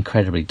an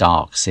incredibly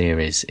dark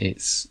series.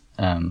 It's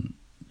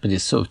but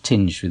it's sort of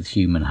tinged with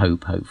human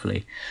hope,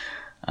 hopefully.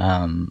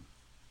 And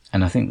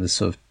I think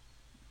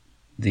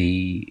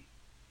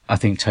I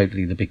think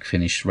totally the Big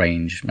Finish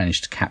range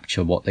managed to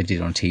capture what they did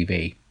on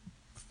TV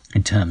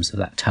in terms of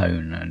that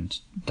tone and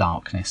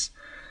darkness.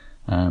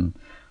 But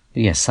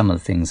yeah, some of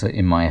the things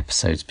in my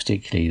episodes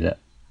particularly that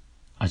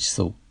I just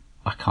thought,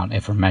 I can't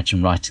ever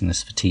imagine writing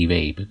this for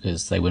TV,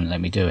 because they wouldn't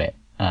let me do it.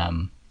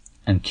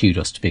 And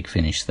kudos to Big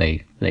Finish,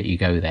 they let you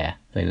go there.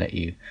 They let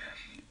you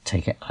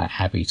take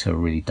Abby to a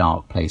really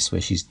dark place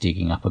where she's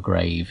digging up a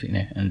grave,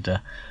 and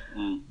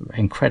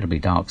incredibly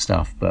dark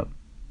stuff, but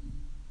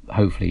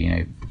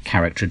hopefully,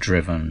 character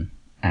driven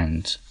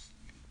and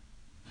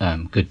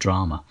good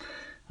drama.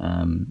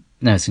 No,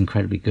 it's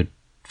incredibly good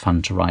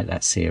fun to write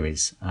that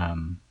series.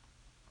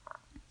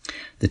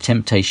 The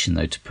temptation,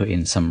 though, to put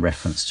in some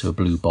reference to a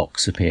blue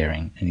box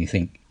appearing, and you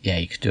think, yeah,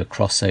 you could do a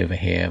crossover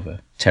here with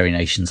Terry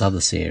Nation's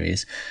other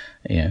series,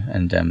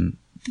 and the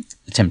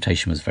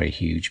temptation was very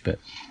huge, but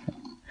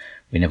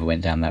we never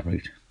went down that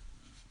route.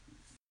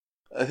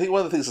 I think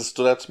one of the things that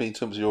stood out to me in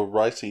terms of your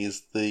writing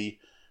is the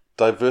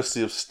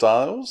diversity of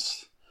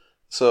styles.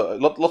 So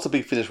lots of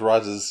Big Finish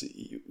writers,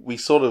 we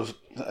sort of,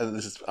 and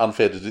this is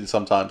unfair to do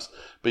sometimes,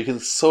 but you can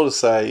sort of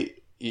say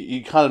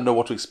you kind of know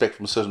what to expect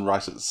from certain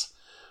writers.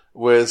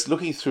 Whereas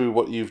looking through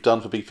what you've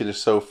done for Big Finish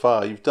so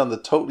far, you've done the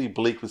totally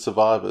bleak with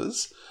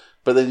Survivors,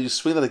 but then you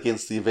swing that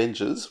against the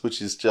Avengers,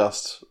 which is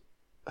just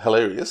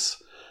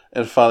hilarious.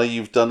 And finally,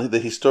 you've done the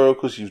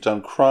historicals, you've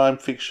done crime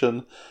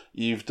fiction,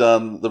 you've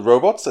done the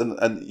robots,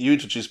 and you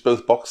introduced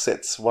both box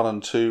sets, 1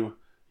 and 2.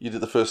 You did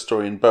the first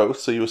story in both,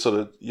 so you were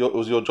it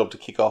was your job to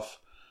kick off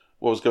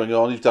what was going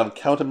on. You've done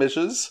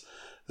countermeasures.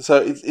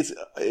 So it's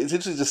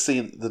interesting to see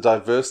the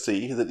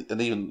diversity,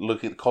 and even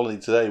looking at Colony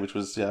today, which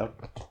was,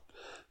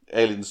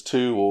 Aliens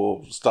 2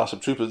 or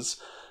Starship Troopers.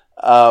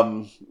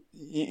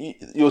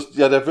 Your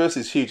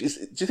diversity is huge. Do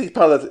you think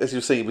part of that, as you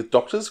were saying, with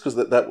Doctors, because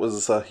that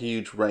was a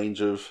huge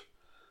range of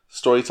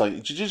storytelling?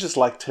 Did you just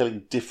like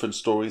telling different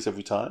stories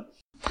every time?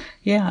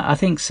 Yeah, I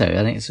think so.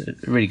 I think it's a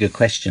really good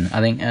question. I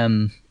think,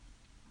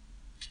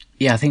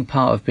 I think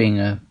part of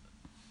the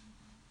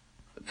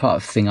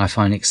thing I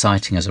find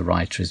exciting as a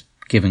writer is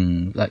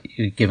giving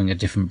a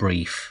different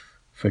brief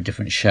for a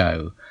different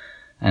show,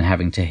 and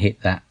having to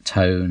hit that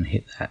tone,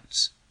 hit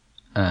that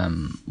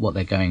what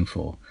they're going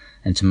for,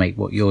 and to make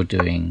what you're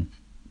doing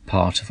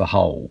part of a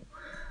whole.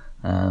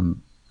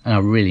 And I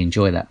really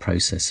enjoy that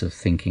process of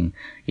thinking,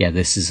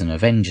 this is an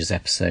Avengers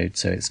episode,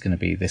 so it's going to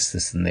be this,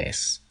 this, and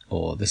this,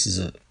 or this is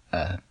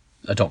a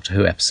Doctor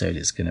Who episode,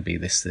 it's going to be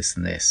this, this,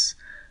 and this.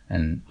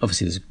 And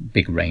obviously there's a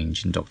big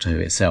range in Doctor Who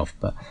itself,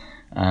 but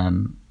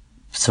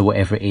so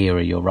whatever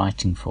era you're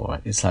writing for,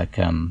 it's like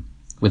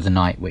with the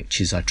Night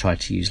Witches, I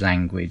tried to use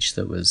language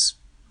that was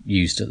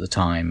used at the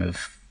time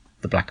of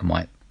the black and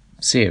white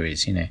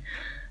series,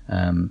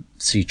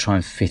 so you try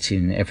and fit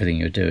in everything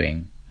you're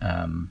doing,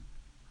 and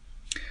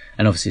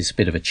obviously it's a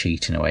bit of a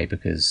cheat in a way,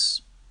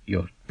 because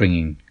you're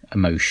bringing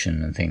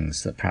emotion and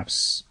things that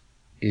perhaps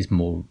is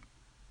more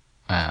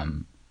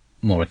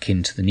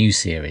akin to the new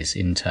series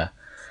into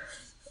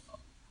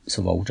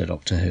sort of older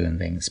Doctor Who and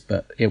things,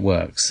 but it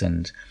works,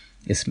 and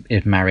it's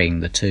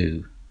marrying the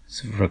two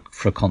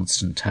for a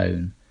constant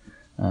tone.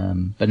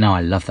 But no,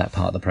 I love that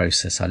part of the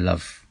process. I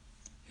love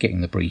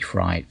getting the brief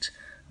right.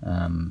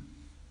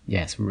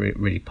 It's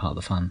really part of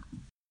the fun.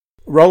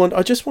 Roland,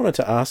 I just wanted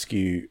to ask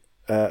you,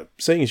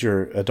 seeing as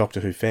you're a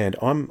Doctor Who fan,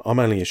 I'm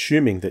only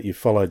assuming that you've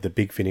followed the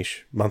Big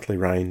Finish monthly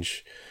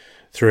range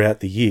throughout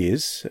the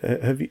years.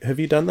 Have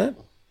you done that?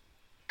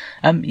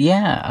 I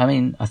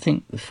mean, I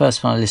think the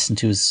first one I listened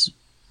to was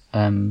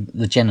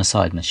the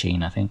Genocide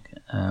Machine, I think.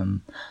 I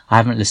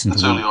haven't listened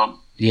to early on.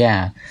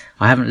 Yeah,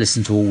 I haven't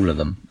listened to all of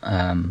them,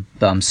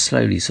 but I'm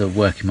slowly sort of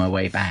working my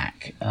way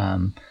back,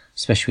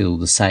 especially with all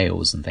the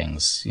sales and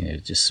things,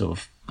 just sort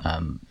of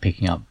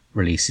picking up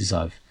releases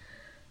I've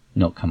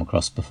not come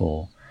across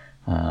before.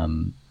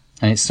 And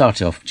it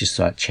started off just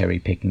like cherry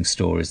picking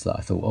stories that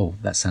I thought, oh,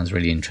 that sounds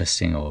really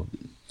interesting, or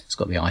it's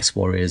got the Ice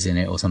Warriors in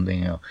it or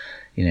something, or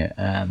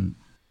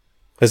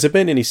Has there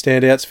been any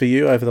standouts for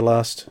you over the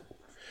last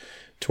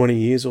 20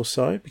 years or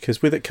so?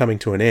 Because with it coming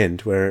to an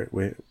end, we're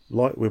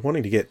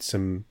wanting to get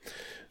some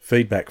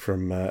feedback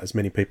from as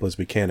many people as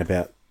we can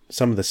about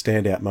some of the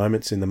standout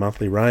moments in the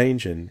monthly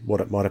range and what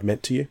it might have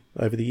meant to you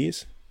over the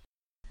years.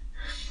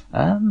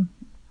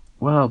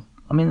 Well,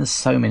 I mean, there's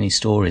so many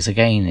stories.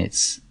 Again,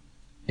 it's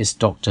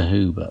Doctor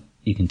Who, but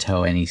you can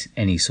tell any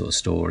sort of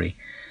story.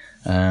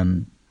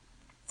 And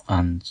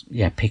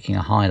picking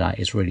a highlight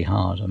is really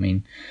hard. I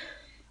mean,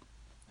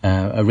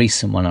 a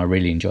recent one I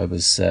really enjoyed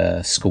was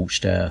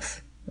Scorched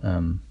Earth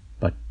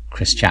by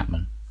Chris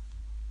Chapman.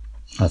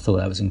 I thought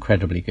that was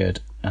incredibly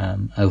good. I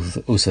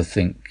also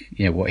think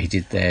what he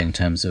did there in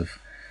terms of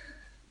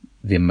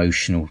the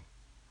emotional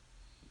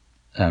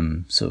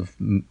sort of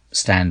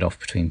standoff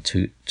between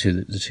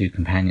the two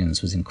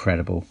companions was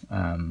incredible,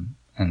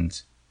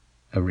 and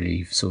a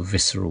really sort of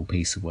visceral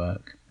piece of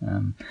work.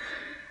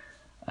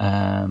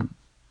 I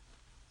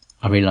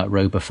really like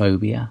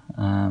Robophobia.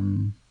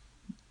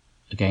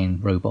 Again,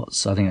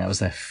 robots. I think that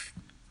was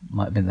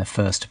might have been their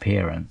first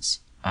appearance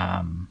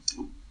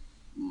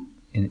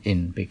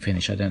in Big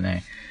Finish. I don't know.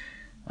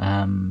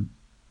 I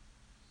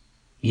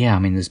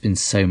mean, there's been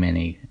so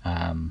many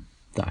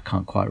that I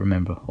can't quite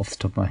remember off the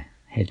top of my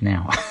head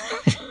now.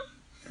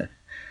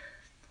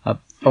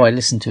 I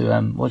listened to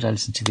what did I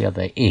listen to the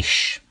other day?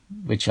 Ish,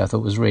 which I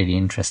thought was really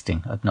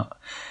interesting. I thought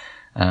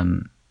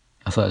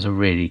it was a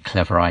really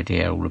clever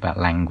idea, all about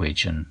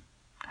language and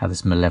how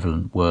this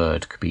malevolent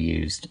word could be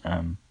used.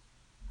 And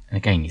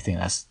again, you think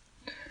that's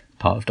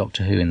part of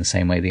Doctor Who in the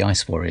same way the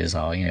Ice Warriors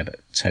are, but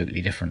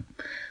totally different.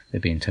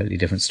 They're being totally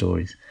different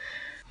stories.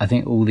 I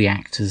think all the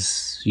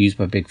actors used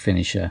by Big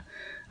Finish are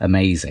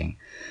amazing.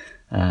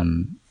 I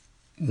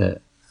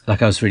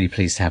was really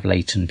pleased to have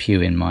Leighton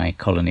Pugh in my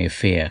Colony of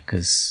Fear,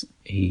 because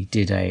he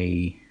did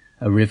a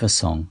River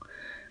song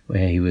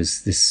where he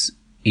was this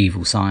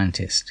evil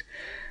scientist,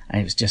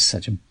 and it was just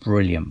such a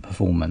brilliant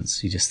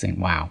performance. You just think,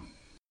 wow.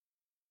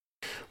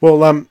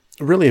 Well,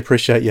 really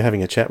appreciate you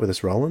having a chat with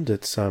us, Roland.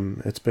 It's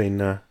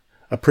been a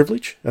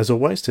privilege, as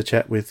always, to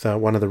chat with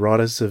one of the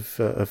writers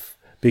of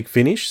Big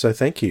Finish, so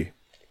thank you.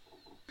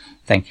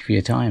 Thank you for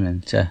your time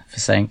and for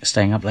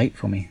staying up late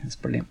for me. That's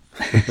brilliant.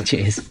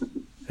 Cheers.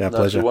 Our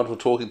pleasure. It's been wonderful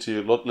talking to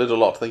you. Learned a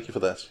lot. Thank you for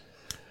that.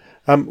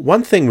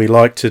 One thing we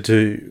like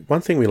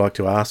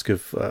to ask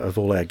of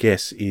all our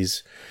guests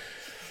is,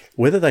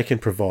 whether they can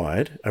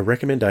provide a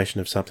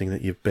recommendation of something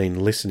that you've been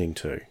listening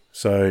to.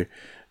 So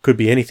could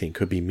be anything,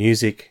 could be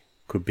music,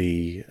 could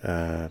be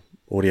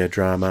audio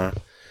drama,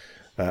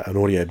 an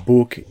audio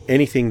book,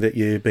 anything that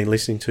you've been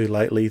listening to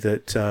lately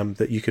that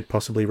that you could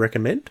possibly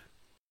recommend?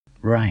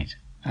 Right.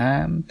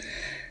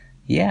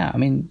 Yeah, I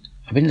mean,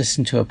 I've been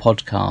listening to a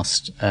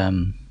podcast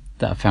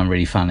that I found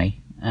really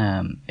funny.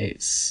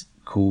 It's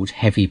called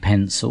Heavy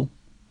Pencil,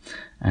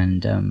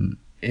 and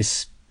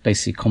it's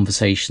basically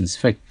conversations,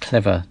 very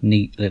clever,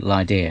 neat little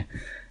idea.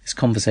 It's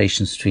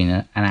conversations between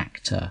an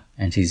actor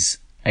and his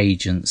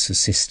agent's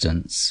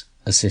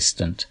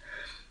assistant.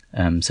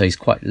 So he's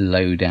quite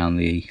low down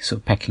the sort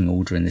of pecking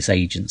order in this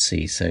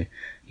agency, so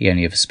he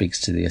only ever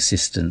speaks to the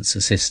assistant's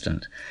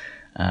assistant.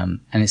 And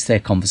it's their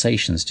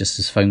conversations, just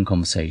as phone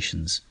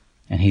conversations.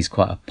 And he's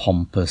quite a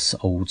pompous,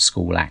 old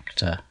school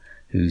actor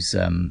who's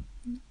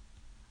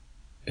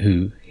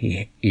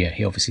he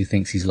obviously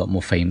thinks he's a lot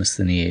more famous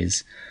than he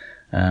is.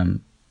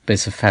 But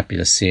it's a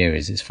fabulous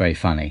series. It's very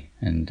funny,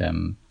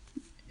 and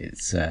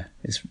it's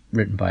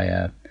written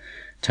by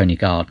Tony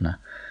Gardner,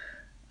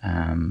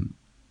 and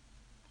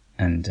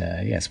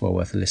it's well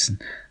worth a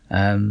listen.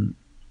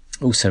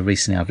 Also,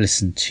 recently I've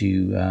listened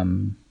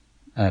to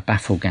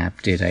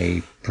Bafflegab did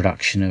a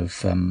production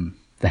of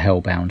The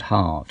Hellbound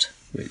Heart,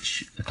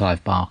 which the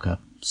Clive Barker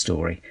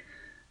story,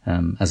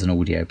 as an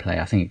audio play.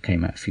 I think it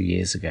came out a few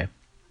years ago,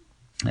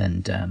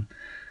 and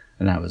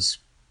that was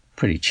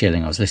pretty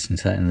chilling. I was listening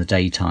to that in the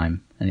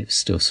daytime, and it was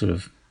still sort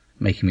of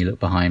making me look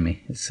behind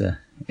me. It's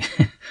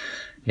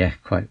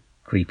quite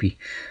creepy.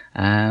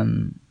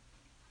 And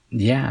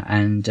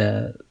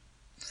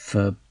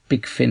for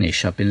Big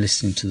Finish, I've been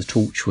listening to the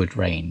Torchwood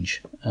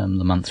range,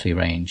 the monthly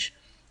range.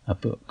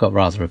 I've got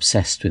rather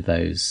obsessed with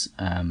those,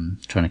 trying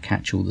to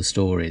catch all the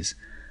stories.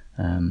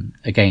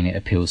 Again, it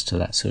appeals to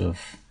that sort of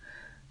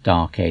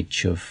dark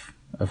edge of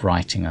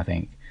writing, I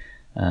think.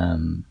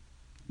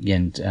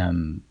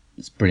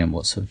 It's brilliant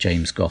what sort of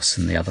James Goss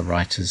and the other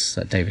writers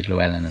that David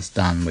Llewellyn has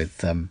done with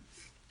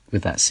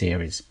that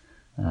series.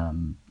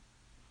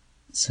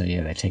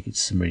 They take it to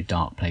some really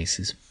dark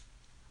places.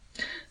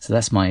 So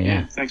that's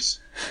my thanks.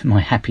 My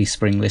happy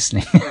spring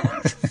listening.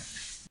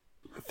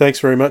 Thanks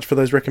very much for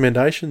those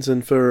recommendations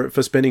and for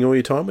spending all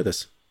your time with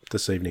us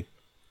this evening.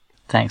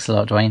 Thanks a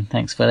lot, Dwayne.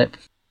 Thanks, Philip.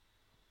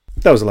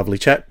 That was a lovely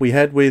chat we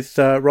had with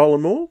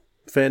Roland Moore.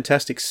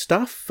 Fantastic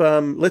stuff.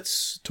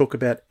 Let's talk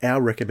about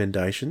our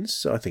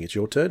recommendations. I think it's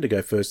your turn to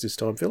go first this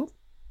time, Philip.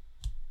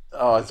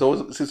 Oh, it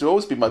seems to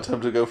always be my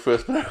turn to go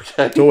first, but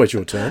okay. It's always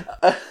your turn.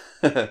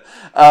 So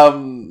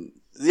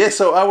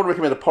I want to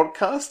recommend a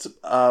podcast.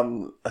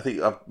 I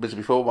think I've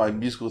mentioned before my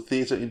musical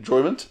theatre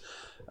enjoyment.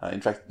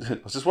 In fact, I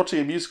was just watching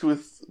a musical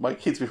with my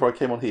kids before I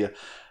came on here.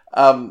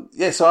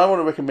 So I want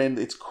to recommend,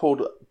 it's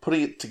called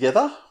Putting It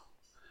Together.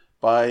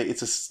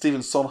 It's a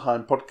Stephen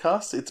Sondheim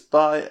podcast. It's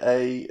by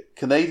a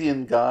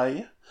Canadian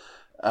guy,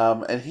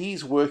 and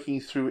he's working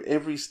through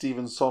every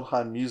Stephen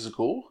Sondheim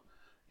musical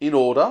in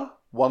order,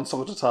 one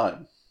song at a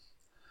time.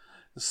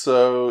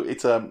 So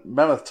it's a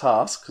mammoth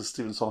task, because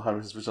Stephen Sondheim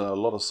has written a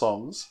lot of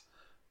songs,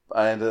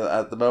 and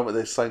at the moment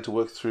they're starting to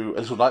work through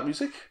A Little Night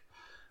Music.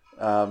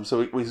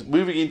 So we're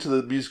moving into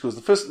the musicals.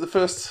 The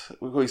first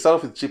we start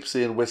off with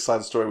Gypsy and West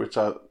Side Story, which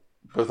I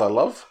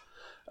love.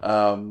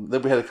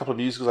 Then we had a couple of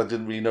musicals I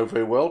didn't really know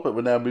very well, but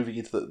we're now moving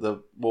into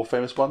the more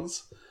famous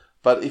ones.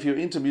 But if you're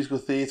into musical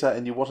theatre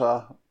and you want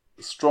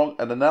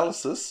an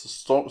analysis,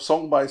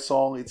 song by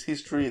song, its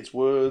history, its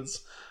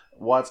words,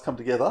 why it's come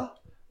together,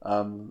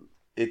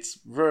 it's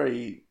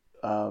very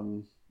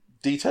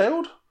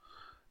detailed.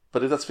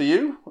 But if that's for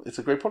you, it's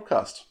a great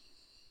podcast.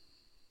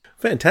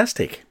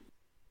 Fantastic.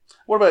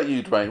 What about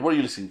you, Dwayne? What are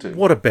you listening to?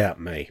 What about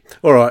me?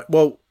 All right.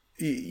 Well,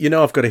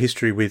 I've got a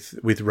history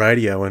with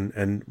radio,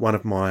 and one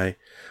of my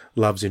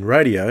loves in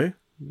radio,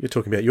 you're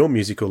talking about your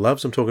musical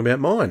loves, I'm talking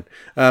about mine,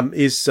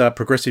 is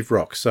progressive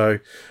rock. So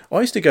I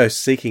used to go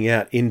seeking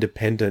out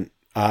independent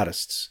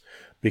artists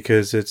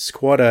because it's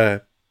quite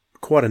a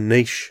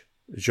niche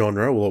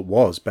genre. Well, it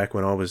was back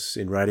when I was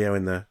in radio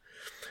in the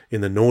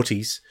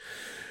noughties.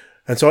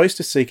 And so I used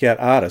to seek out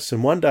artists,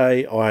 and one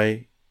day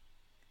I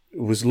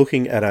was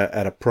looking at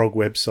a prog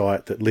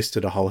website that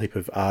listed a whole heap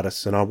of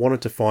artists, and I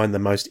wanted to find the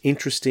most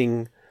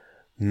interesting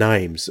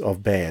names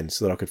of bands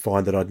that I could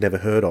find that I'd never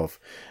heard of.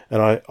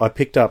 And I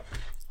picked up,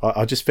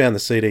 I just found the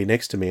CD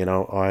next to me, and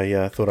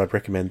I thought I'd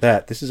recommend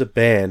that. This is a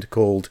band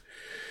called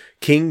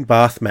King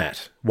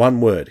Bathmat. One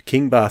word,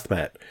 King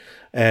Bathmat.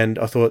 And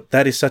I thought,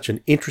 that is such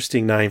an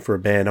interesting name for a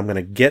band. I'm going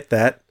to get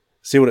that,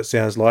 see what it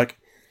sounds like.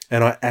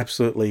 And I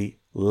absolutely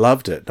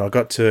loved it. I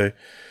got to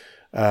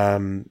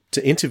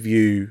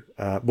interview,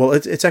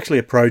 it's actually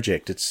a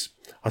project.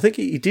 I think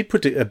he did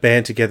put a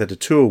band together to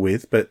tour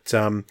with, but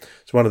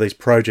it's one of these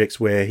projects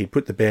where he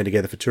put the band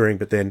together for touring,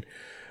 but then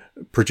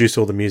produce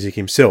all the music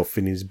himself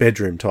in his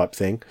bedroom type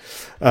thing.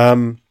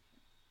 But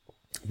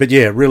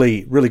yeah,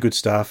 really, really good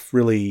stuff.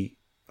 Really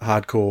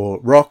hardcore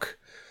rock,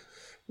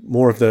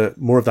 more of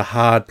the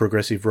hard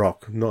progressive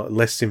rock, not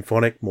less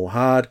symphonic, more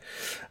hard.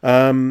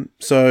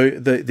 So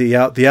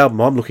the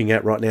album I'm looking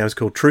at right now is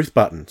called Truth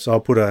Button. So I'll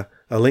put a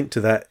link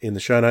to that in the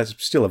show notes.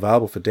 It's still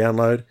available for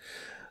download.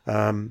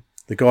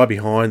 The guy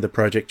behind the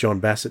project, John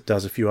Bassett,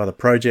 does a few other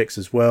projects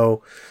as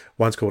well.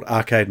 One's called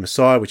Arcade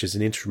Messiah, which is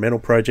an instrumental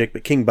project,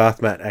 but King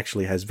Bathmat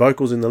actually has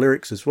vocals in the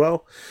lyrics as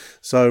well.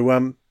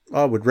 So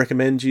I would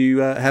recommend you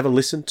have a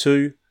listen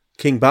to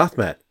King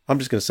Bathmat. I'm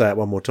just going to say it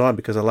one more time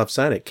because I love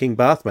saying it. King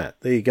Bathmat.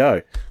 There you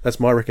go. That's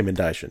my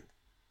recommendation.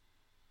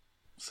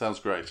 Sounds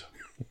great.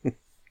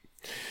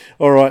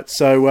 All right,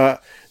 so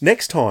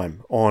next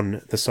time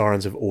on the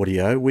Sirens of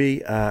Audio,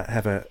 we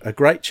have a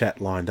great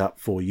chat lined up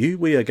for you.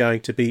 We are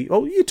going to be...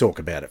 Oh, you talk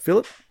about it,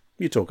 Philip.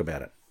 You talk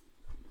about it.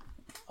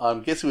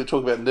 I'm guessing we're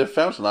talking about Never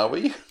Fountain, are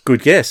we?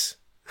 Good guess.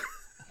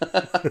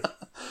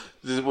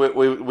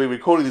 We're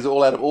recording these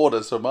all out of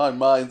order, so my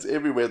mind's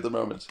everywhere at the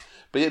moment.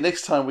 But yeah,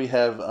 next time we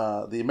have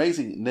the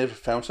amazing Nev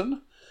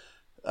Fountain.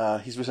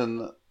 He's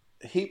written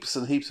heaps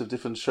and heaps of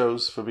different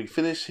shows for Big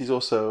Finish. He's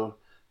also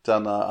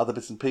done other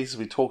bits and pieces.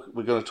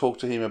 We're going to talk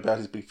to him about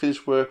his Big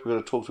Finish work. We're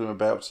going to talk to him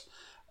about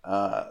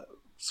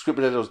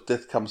Scribbledale's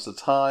Death Comes to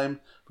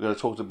Time. We're going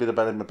to talk a bit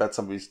about him about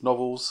some of his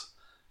novels.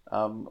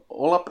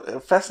 All up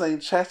a fascinating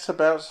chat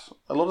about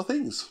a lot of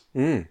things.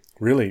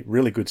 Really,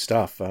 really good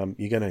stuff.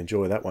 You're going to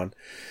enjoy that one.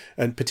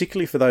 And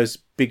particularly for those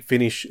Big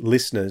Finish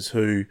listeners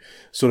who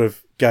sort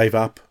of gave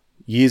up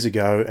years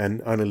ago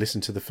and only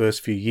listened to the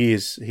first few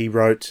years, he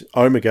wrote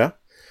Omega,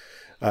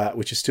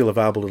 which is still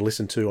available to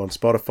listen to on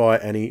Spotify,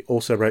 and he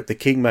also wrote The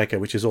Kingmaker,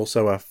 which is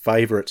also a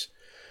favourite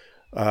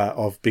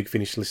of Big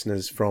Finish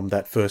listeners from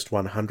that first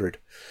 100.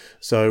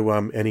 So,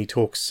 and he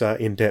talks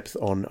in depth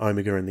on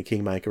Omega and The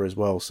Kingmaker as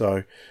well.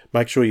 So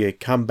make sure you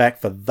come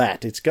back for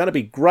that. It's going to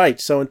be great.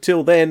 So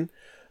until then,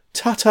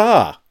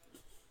 ta-ta!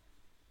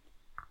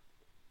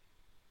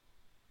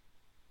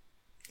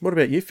 What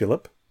about you,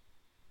 Philip?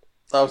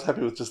 I was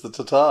happy with just the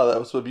ta-ta. That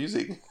was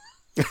amusing.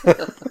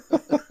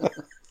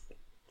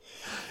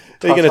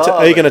 Are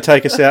you going to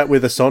take us out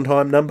with a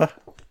Sondheim number?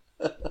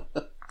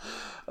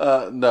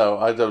 No,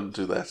 I don't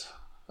do that.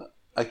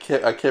 I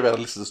care about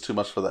listeners too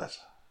much for that.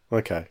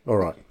 Okay, all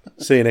right.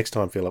 See you next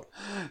time, Philip.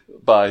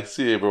 Bye.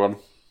 See you, everyone.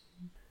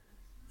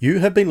 You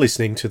have been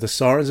listening to the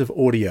Sirens of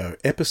Audio,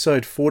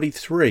 episode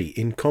 43,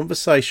 in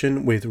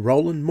conversation with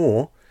Roland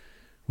Moore,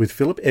 with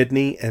Philip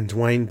Edney and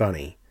Dwayne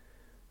Bunny.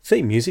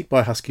 Theme music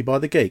by Husky by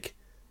the Geek.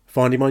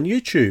 Find him on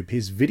YouTube.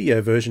 His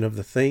video version of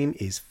the theme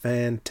is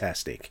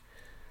fantastic.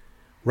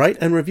 Rate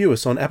and review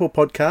us on Apple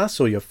Podcasts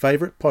or your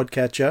favourite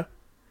podcatcher.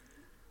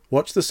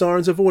 Watch the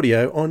Sirens of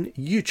Audio on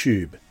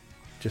YouTube.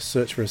 Just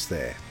search for us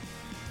there.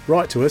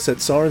 Write to us at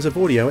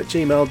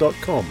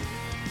sirensofaudio@gmail.com.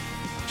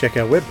 Check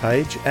our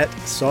webpage at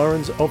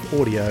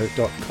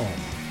sirensofaudio.com.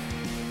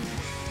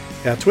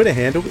 Our Twitter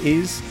handle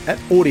is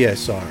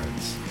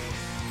 @AudioSirens.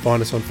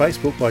 Find us on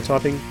Facebook by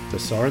typing the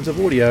Sirens of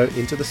Audio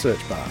into the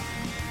search bar.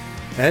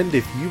 And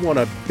if you want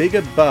a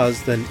bigger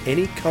buzz than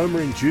any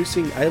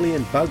coma-inducing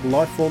alien bug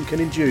lifeform can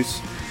induce,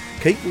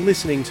 keep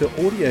listening to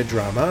Audio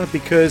Drama,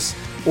 because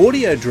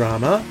Audio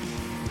Drama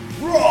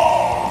rocks!